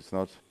hearing. It's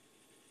not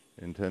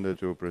intended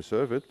to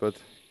preserve it, but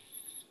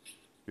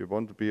we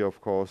want to be, of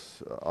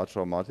course,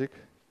 atraumatic.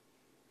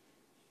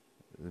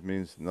 It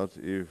means not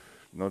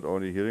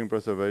only hearing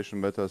preservation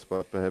matters,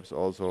 but perhaps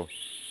also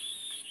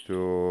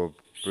to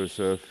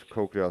preserve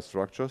cochlear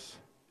structures.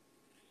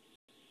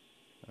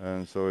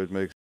 And so it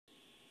makes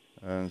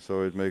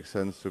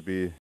sense to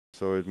be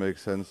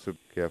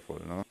careful,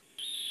 no?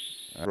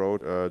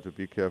 To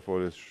be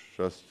careful is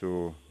just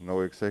to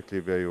know exactly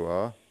where you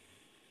are.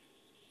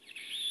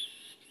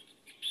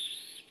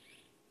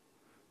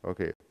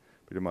 Okay,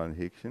 bitte mal ein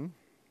Häkchen.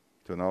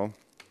 So now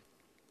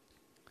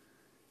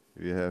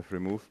we have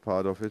removed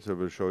part of it, so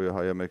we'll show you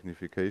higher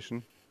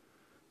magnification.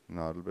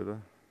 Nadel bitte.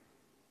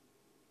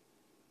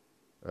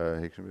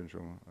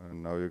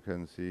 And now you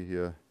can see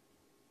here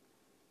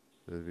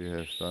that we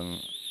have done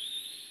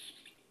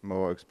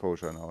more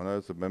exposure now.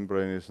 The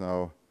membrane is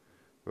now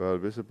well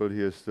visible.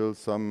 Here is still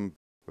some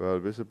well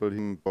visible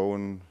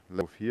bone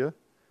left here,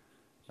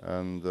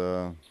 and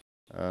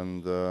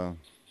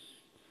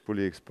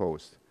fully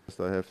exposed.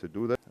 I have to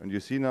do that. And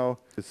you see now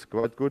it's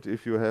quite good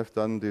if you have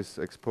done this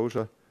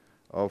exposure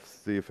of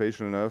the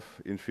facial nerve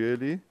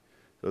inferiorly,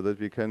 so that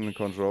we can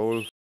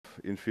control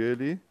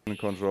inferiorly and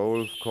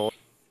control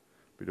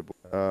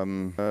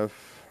nerve,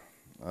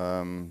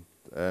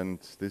 and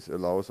this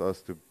allows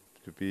us to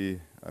be,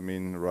 I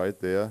mean, right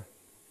there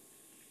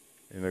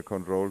in a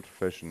controlled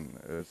fashion.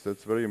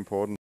 That's very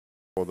important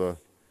for the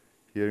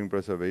hearing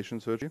preservation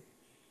surgery.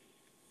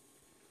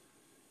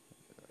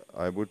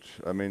 I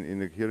mean,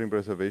 in a hearing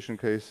preservation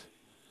case,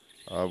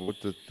 I would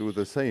do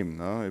the same.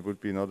 No? It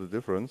would be not a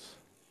difference.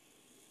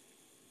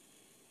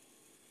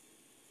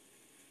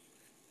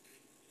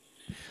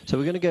 So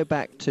we're going to go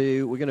back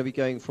to, we're going to be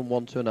going from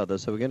one to another.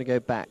 So we're going to go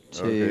back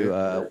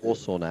to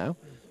Warsaw now.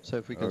 So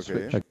if we can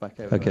switch back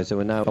over. Okay, so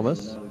we're now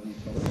Thomas.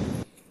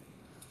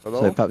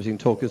 Hello? So perhaps you can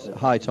talk us,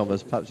 hi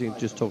Thomas, perhaps you can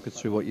just talk us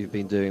through what you've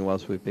been doing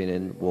whilst we've been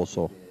in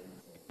Warsaw.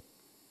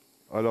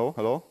 Hello,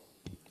 hello?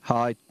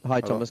 Hi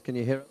Thomas, can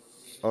you hear us?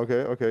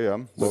 Okay, yeah.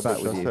 We're So back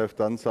we with just you. have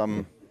done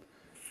some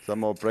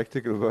more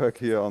practical work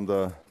here on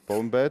the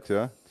bone bed,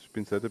 yeah.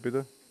 Pinzette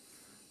bitte.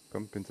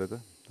 Komm, Pinzette.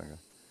 Danke.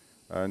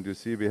 And you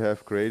see we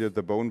have created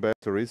the bone bed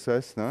to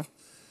recess, no?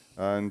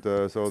 And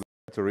so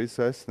to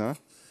recess, no?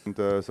 And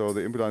so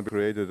the implant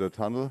created a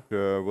tunnel,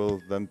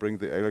 will then bring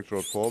the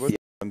electrode forward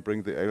and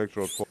bring the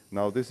electrode forward.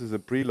 Now this is a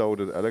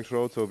preloaded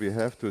electrode, so we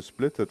have to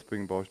split it.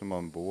 Brauche ich nochmal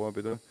einen Bohr,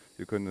 bitte.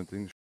 Sie können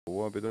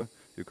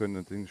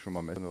das Ding schon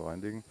mal messen und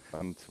reinlegen.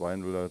 Und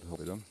 200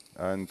 bitte.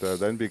 And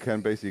then we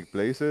can basically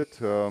place it.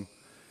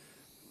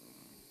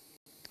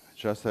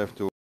 Just have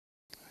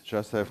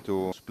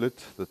to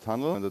split the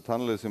tunnel, and the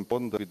tunnel is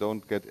important that we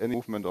don't get any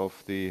movement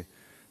of the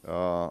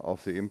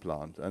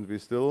implant. And we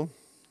still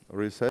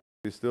recess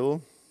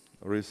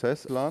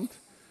implant.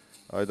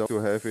 I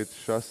don't have it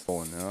just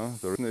on. Yeah?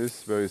 The reason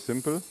is very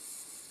simple.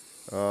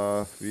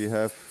 We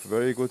have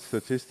very good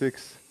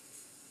statistics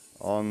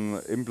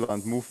on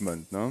implant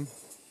movement, no?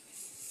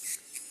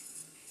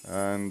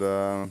 And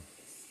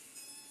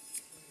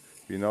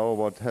we know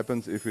what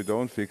happens if we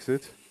don't fix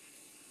it,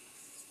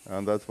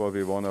 and that's what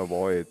we want to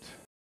avoid.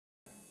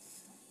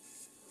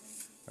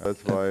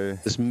 That's why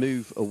this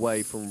move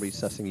away from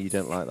recessing, you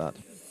don't like that?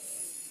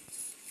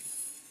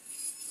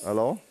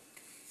 Hello?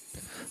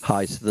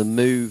 Hi, so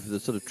the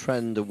sort of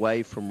trend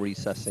away from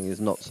recessing is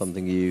not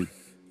something you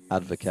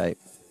advocate.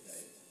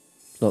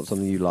 It's not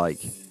something you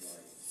like.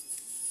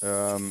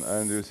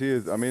 And you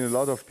see, I mean, a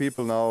lot of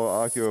people now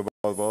argue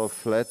about, well,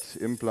 flat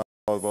implant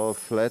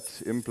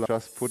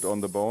just put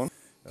on the bone.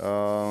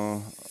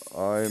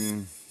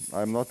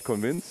 I'm not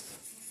convinced.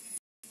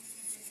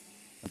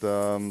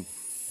 And,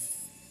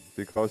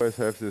 because I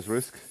have this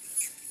risk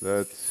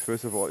that,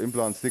 first of all,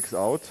 implant sticks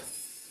out,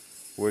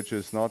 which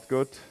is not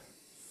good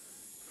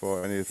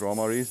for any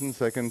trauma reason.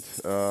 Second,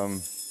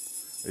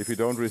 if you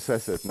don't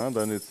recess it, no,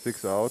 then it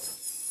sticks out.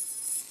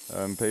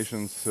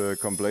 Patients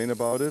complain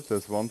about it.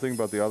 That's one thing,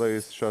 but the other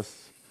is just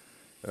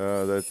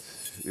that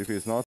if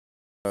it's not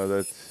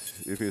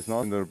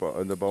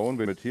in the bone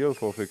with material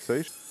for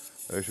fixation,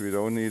 actually we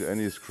don't need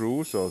any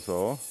screws or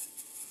so,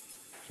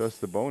 just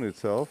the bone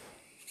itself,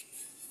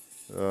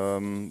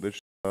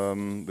 which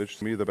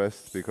to me the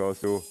best,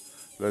 because you,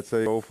 let's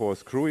say, go for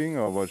screwing,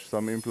 or what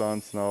some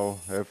implants now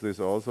have this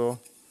also,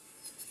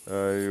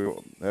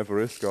 you have a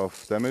risk of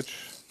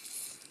damage.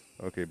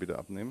 Okay, bitte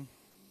abnehmen.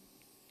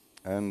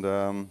 And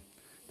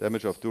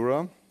damage of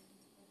dura.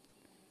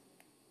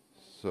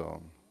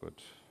 So,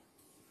 good.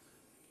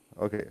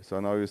 Okay, so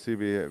now you see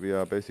we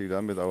are basically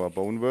done with our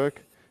bone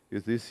work.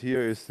 This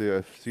here is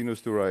the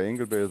sinus dura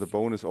angle, where the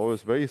bone is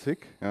always very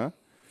thick. Yeah?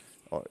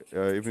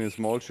 Even in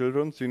small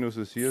children, sinus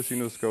is here,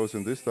 sinus goes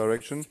in this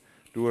direction,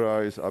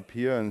 dura is up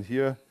here, and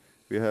here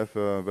we have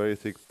a very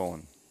thick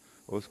bone.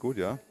 All's good,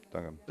 yeah?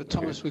 Danke.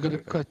 Thomas, we've got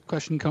a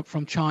question come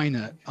from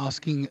China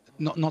asking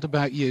not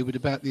about you, but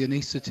about the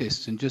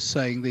anaesthetist, and just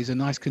saying these are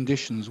nice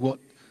conditions.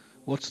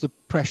 What's the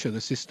pressure, the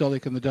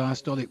systolic and the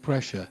diastolic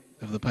pressure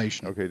of the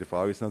patient? Okay, die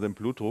Frage ist nach dem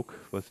Blutdruck,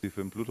 was die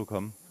für einen Blutdruck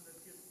haben.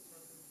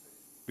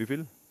 Wie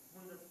viel?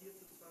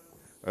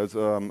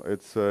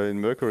 It's in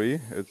mercury.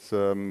 It's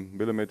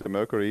millimeter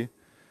mercury,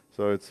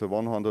 so it's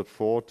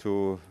 104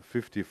 to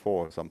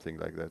 54, something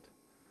like that.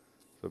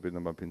 So bitte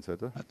nochmal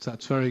Pinzette.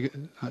 That's very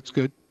good. That's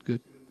good.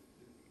 Good.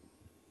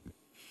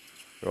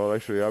 Well,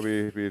 actually, yeah,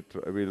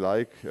 we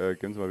like.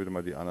 Geben Sie mal wieder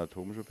mal die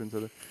anatomische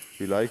Pinzette.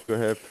 We like to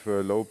have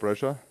low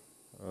pressure.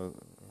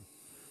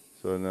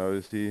 So now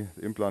you see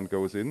the implant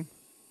goes in.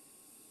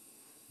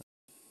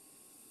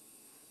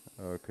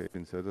 Okay,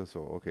 Pinzette.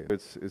 So okay,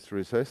 it's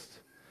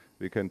recessed.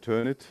 We can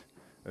turn it,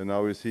 and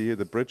now you see here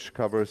the bridge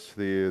covers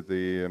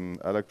the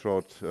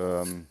electrode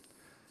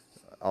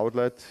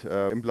outlet.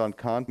 Implant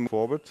can't move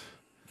forward.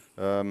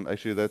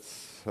 Actually,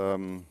 that's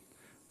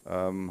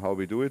how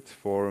we do it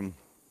for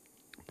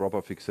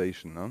proper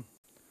fixation, no?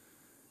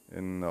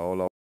 In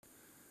all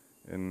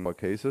our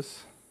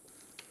cases.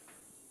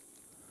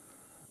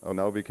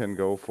 Now we can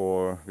go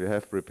for, we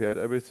have prepared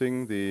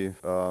everything. The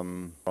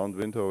round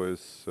window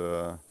is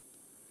so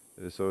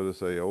to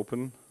say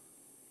open.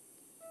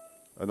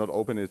 Not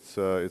open, it's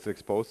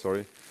exposed,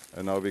 sorry.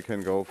 And now we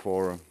can go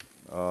for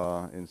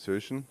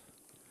insertion.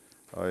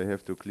 I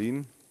have to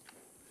clean.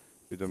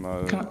 Bitte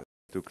mal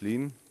to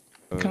clean.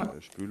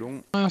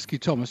 Spülung. I ask you,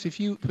 Thomas, if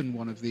you open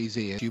one of these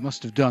ears, you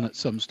must have done at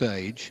some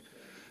stage.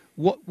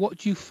 What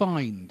do you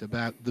find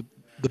about the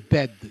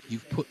bed that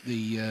you've put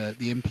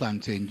the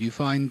implant in? Do you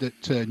find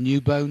that new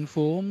bone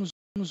forms,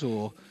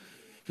 or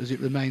does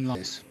it remain like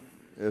this?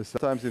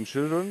 Sometimes in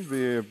children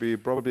we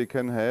probably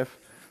can have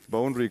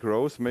bone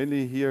regrowth,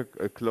 mainly here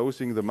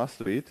closing the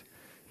mastoid.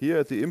 Here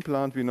at the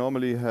implant we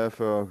normally have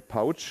a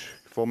pouch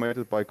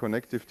formatted by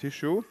connective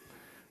tissue,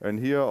 and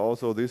here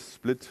also this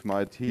split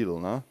might heal.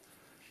 No?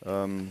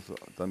 So,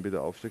 dann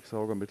bitte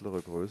Aufstiegssauger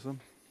mittlere Größe.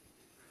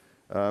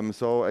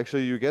 So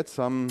actually you get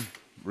some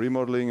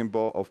remodeling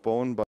of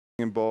bone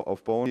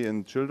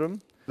in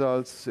children.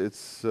 Adults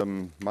it's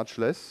much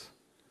less,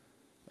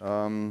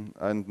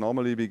 and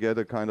normally we get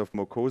a kind of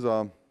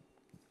mucosa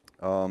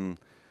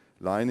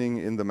lining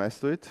in the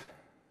mastoid.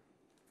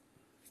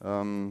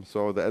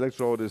 So the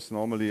electrode is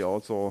normally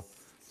also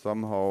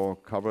somehow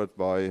covered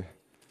by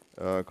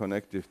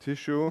connective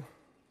tissue.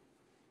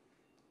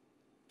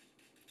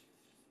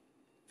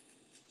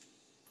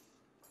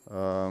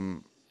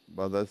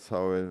 But that's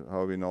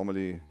how we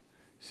normally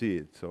see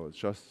it. So it's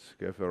just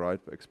give the right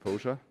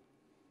exposure.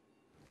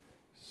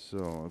 So,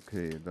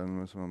 okay, dann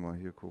müssen wir mal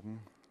hier gucken.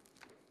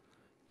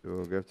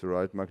 So give the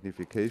right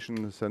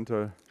magnification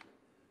center.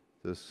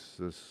 The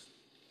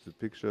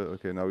picture.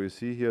 Okay, now you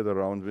see here the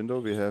round window.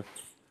 We have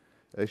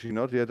actually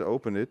not yet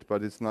opened it,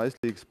 but it's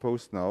nicely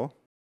exposed now.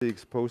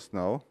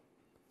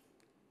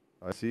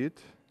 I see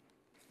it.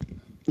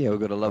 Yeah,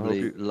 we've got a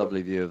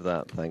lovely view of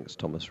that. Thanks,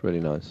 Thomas.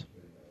 Really nice.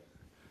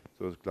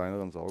 So, das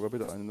kleineren Sauger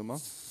bitte, eine Nummer.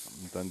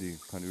 Und dann die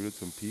Kanüle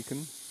zum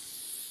Pieken.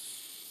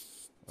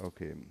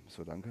 Okay,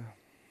 so danke.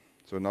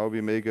 So now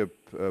we make a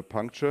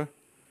puncture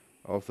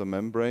of the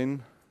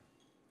membrane.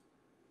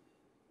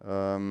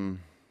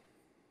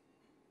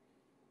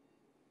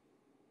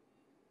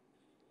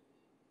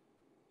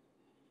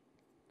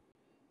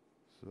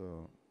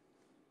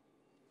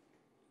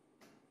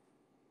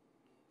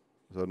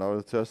 So now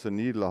it's just a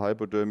needle, a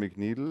hypodermic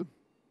needle.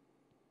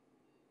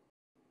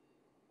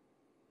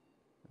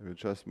 We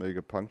just make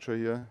a puncture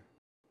here.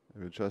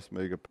 We just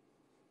make a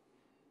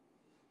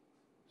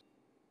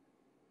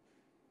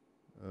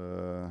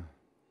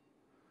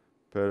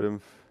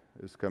perilymph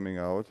is coming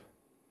out.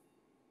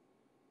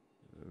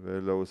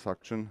 Very low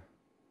suction.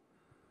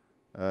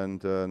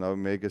 And now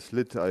make a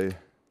slit. I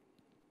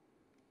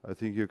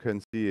think you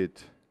can see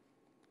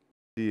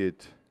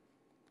it.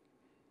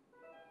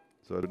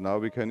 So now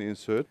we can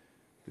insert.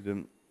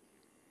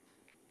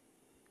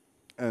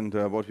 And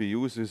what we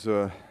use is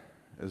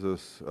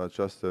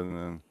just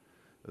a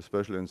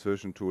special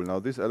insertion tool. Now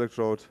this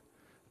electrode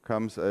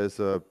comes as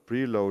a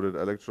preloaded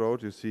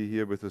electrode. You see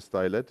here with a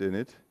stylet in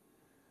it,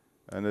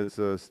 and it's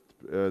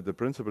the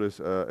principle is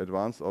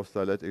advance of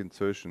stylet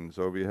insertion.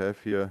 So we have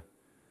here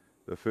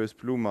the first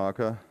blue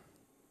marker,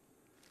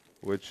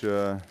 which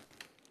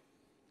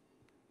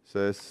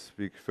says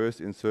we first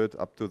insert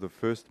up to the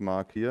first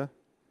mark here,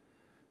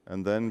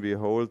 and then we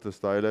hold the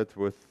stylet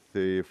with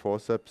the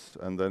forceps,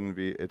 and then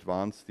we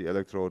advance the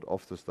electrode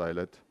off the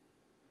stylet.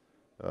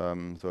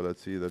 So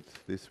let's see that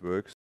this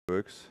works.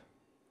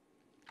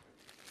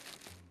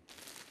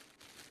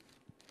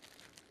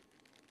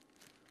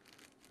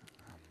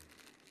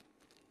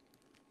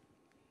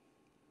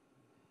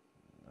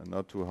 And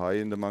not too high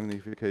in the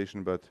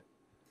magnification, but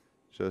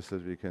just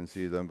that we can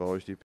see. Dann brauche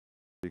ich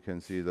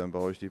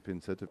die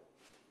Pinzette.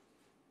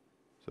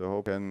 So I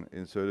hope I can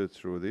insert it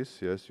through this.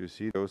 Yes, you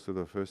see it goes to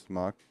the first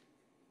mark.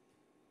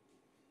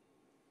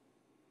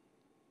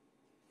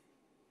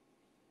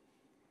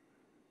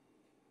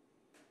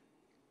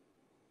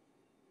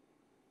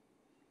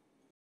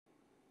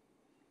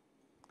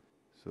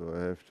 So I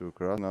have to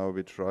grasp. Now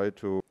we try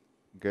to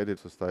get it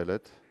to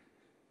stylet.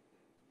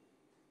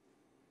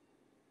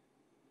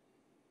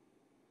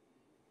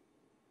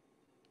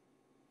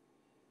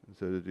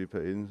 Insert it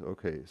deeper in.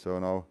 Okay, so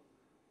now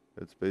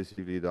it's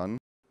basically done.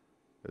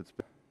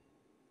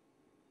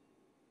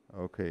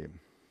 Okay.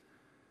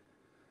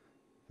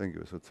 Thank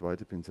you. So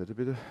zweite Pinzette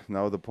bitte.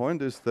 Now the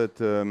point is that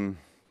the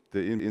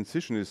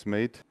incision is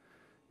made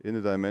in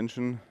the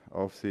dimension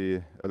of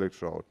the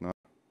electrode. No?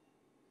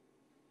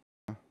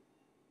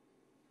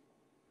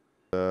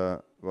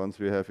 Once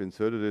we have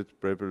inserted it,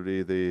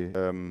 probably the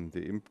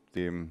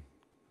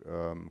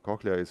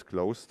cochlea is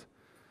closed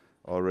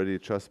already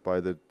just by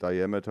the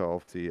diameter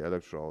of the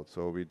electrode.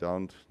 So we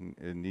don't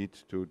need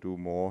to do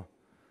more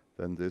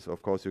than this.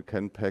 Of course, you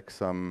can pack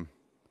some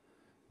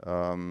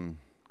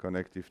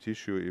connective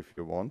tissue if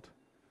you want,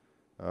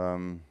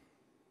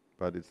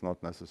 but it's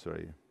not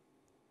necessary.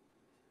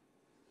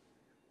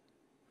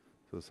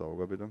 So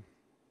Sauger bitte.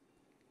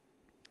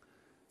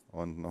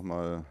 Und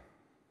nochmal.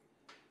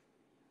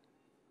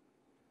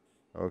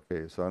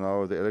 Okay, so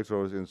now the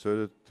electrode is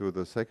inserted to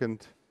the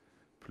second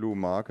blue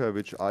marker,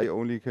 which I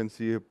only can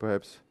see.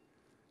 Perhaps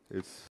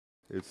it's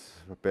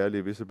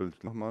barely visible.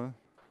 Nochmal.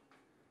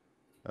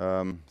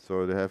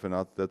 So they have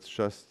another. That's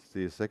just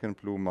the second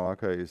blue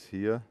marker is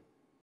here,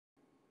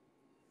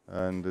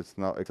 and it's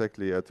now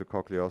exactly at the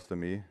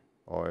cochleostomy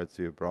or at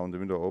the around the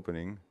window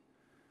opening,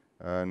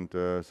 and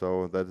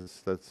so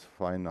that's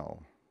fine now.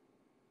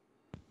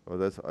 So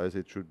that's as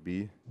it should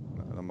be.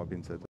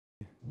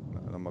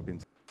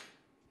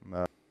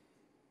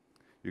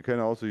 You can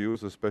also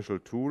use a special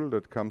tool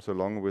that comes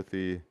along with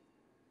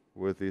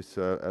this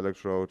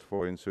electrode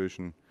for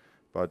insertion,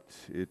 but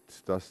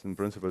it does, in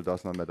principle,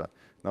 does not matter.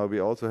 Now we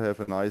also have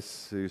a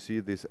nice, you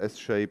see this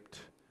S-shaped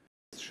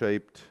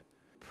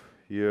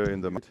here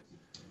in the.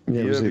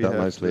 Yeah, we see that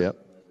nicely. Yeah.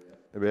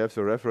 We have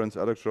the reference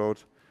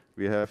electrode.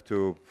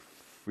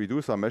 We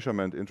do some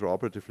measurement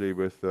intraoperatively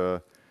with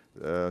the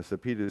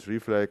pedis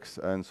reflex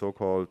and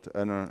so-called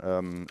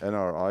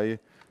NRI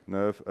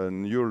nerve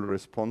neural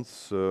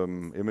response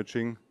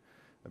imaging.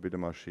 Bitte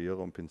mal Schere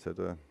und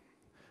Pinzette.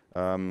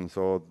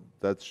 So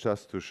that's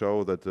just to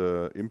show that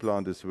the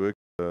implant is working.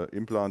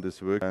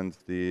 And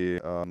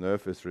the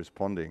nerve is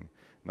responding.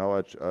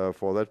 Now,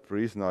 for that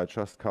reason, I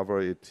just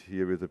cover it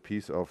here with a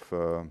piece of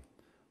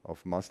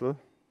muscle,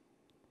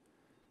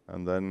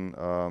 and then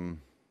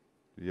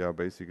we are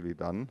basically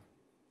done.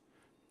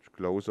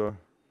 Closer.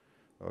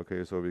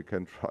 Okay, so we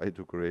can try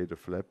to create a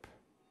flap,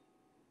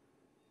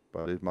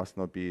 but it must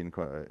not be in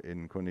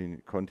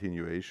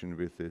continuation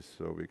with this,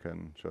 so we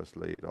can just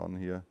lay it on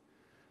here.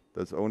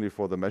 That's only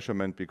for the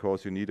measurement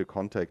because you need a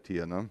contact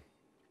here, no?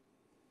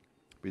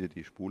 Bitte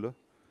die Spule.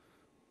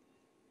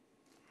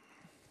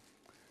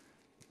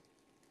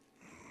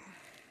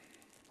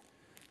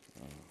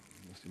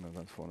 Muss die mal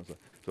ganz vorne sein.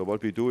 So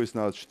what we do is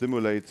now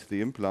stimulate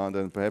the implant,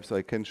 and perhaps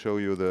I can show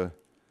you the.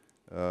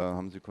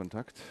 Haben Sie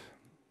Kontakt?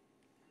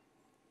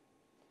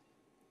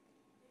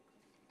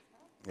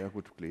 Ja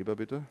gut, Kleber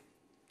bitte.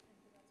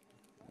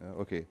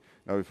 Okay.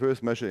 Now we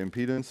first measure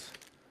impedance,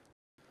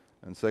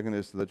 and second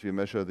is that we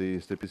measure the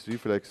stapes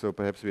reflex. So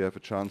perhaps we have a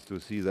chance to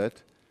see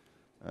that.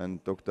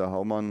 And Dr.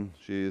 Haumann,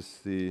 she is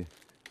the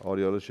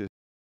audiologist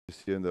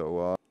here in the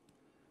OR,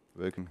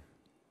 working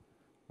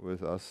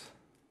with us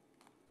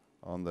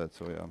on that.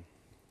 So yeah,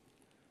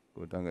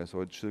 gut, danke.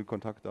 So it's still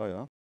Kontakt da,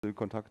 ja? Still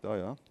Kontakt da,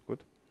 ja? Gut.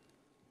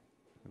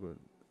 Gut,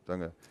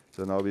 danke.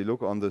 So now we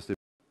look on the step.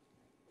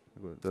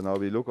 Good. So now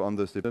we look on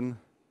the step, and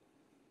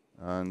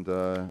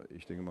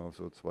ich denke mal auf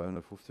so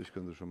 250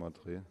 können Sie schon mal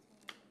drehen.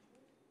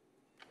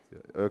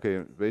 Yeah.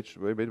 Okay,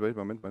 wait,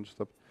 moment,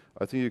 stop.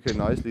 I think you can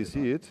nicely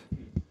see it.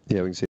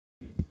 Yeah, we can see.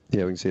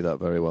 Yeah, we can see that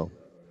very well.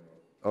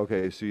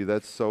 Okay, see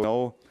that's so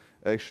now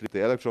actually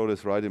the electrode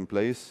is right in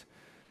place.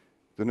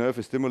 The nerve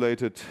is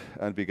stimulated,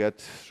 and we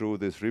get through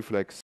this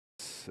reflex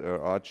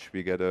arch,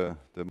 we get the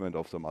movement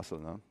of the muscle.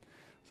 No?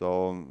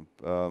 So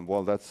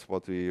well, that's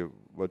what we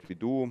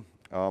do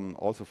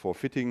also for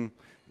fitting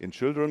in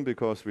children,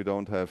 because we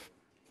don't have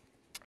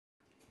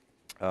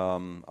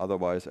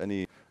otherwise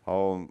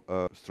how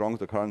strong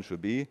the current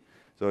should be.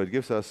 So it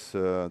gives us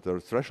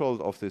the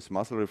threshold of this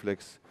muscle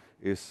reflex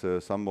is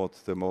somewhat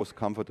the most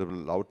comfortable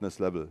loudness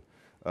level,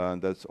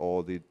 and that's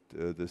all the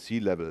C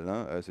level,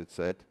 no? As it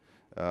said,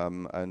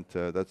 and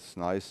that's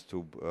nice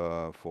to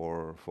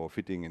for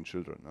fitting in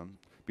children.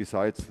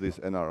 Besides this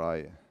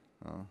NRI.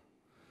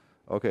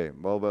 Okay,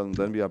 well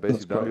then we are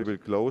basically done. We will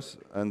close,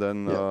 and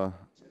then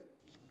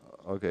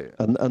okay.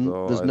 And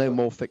so there's no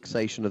more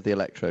fixation of the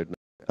electrode.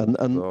 And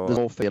so there's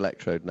more for the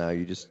electrode now.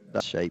 You just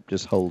that shape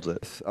just holds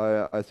it.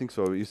 I think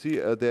so. You see,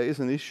 there is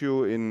an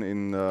issue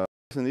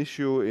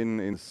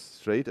in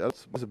straight.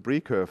 It's a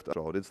pre-curved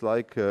electrode. It's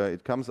like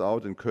it comes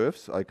out in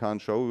curves. I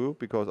can't show you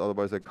because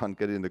otherwise I can't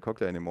get it in the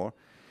cochlear anymore.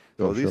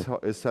 So this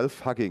is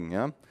self-hugging,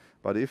 yeah.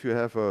 But if you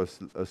have a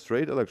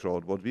straight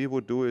electrode, what we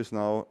would do is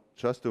now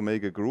just to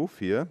make a groove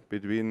here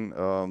between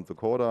the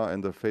chorda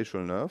and the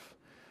facial nerve,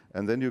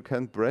 and then you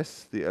can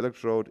press the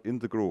electrode in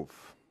the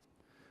groove.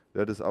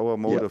 That is our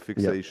mode of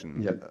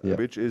fixation,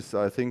 which is,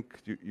 I think,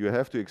 you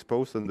have to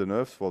expose the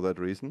nerves for that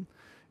reason.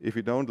 If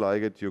you don't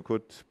like it, you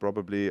could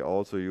probably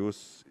also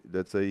use,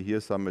 let's say, here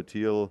some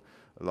material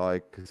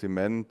like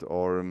cement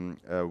or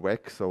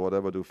wax or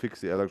whatever to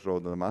fix the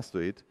electrode and the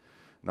mastoid.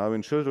 Now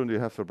in children you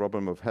have the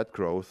problem of head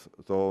growth,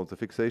 so the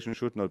fixation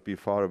should not be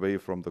far away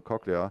from the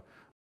cochlea,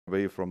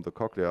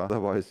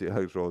 otherwise the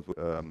electrode would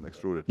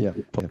extrude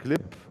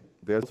it.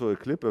 There's also a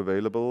clip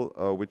available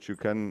which you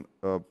can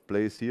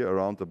place here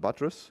around the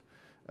buttress,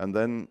 and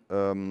then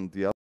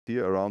the other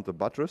here around the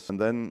buttress, and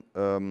then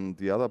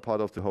the other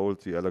part of the hole,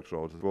 the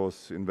electrode. It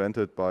was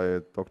invented by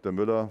Dr.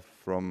 Müller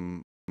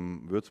from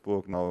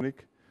Würzburg now,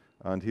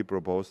 and he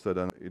proposed that,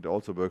 and it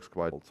also works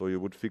quite well. So you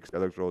would fix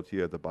electrode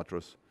here at the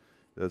buttress.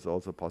 That's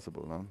also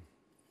possible, no?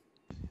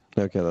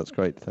 Okay, that's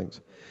great, thanks.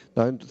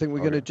 Now, I think we're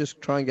going to just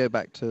try and go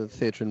back to the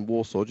theatre in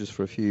Warsaw just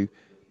for a few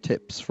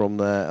tips from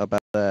there about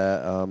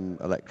their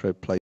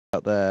electrode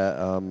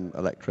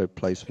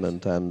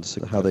placement and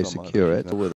how they secure it.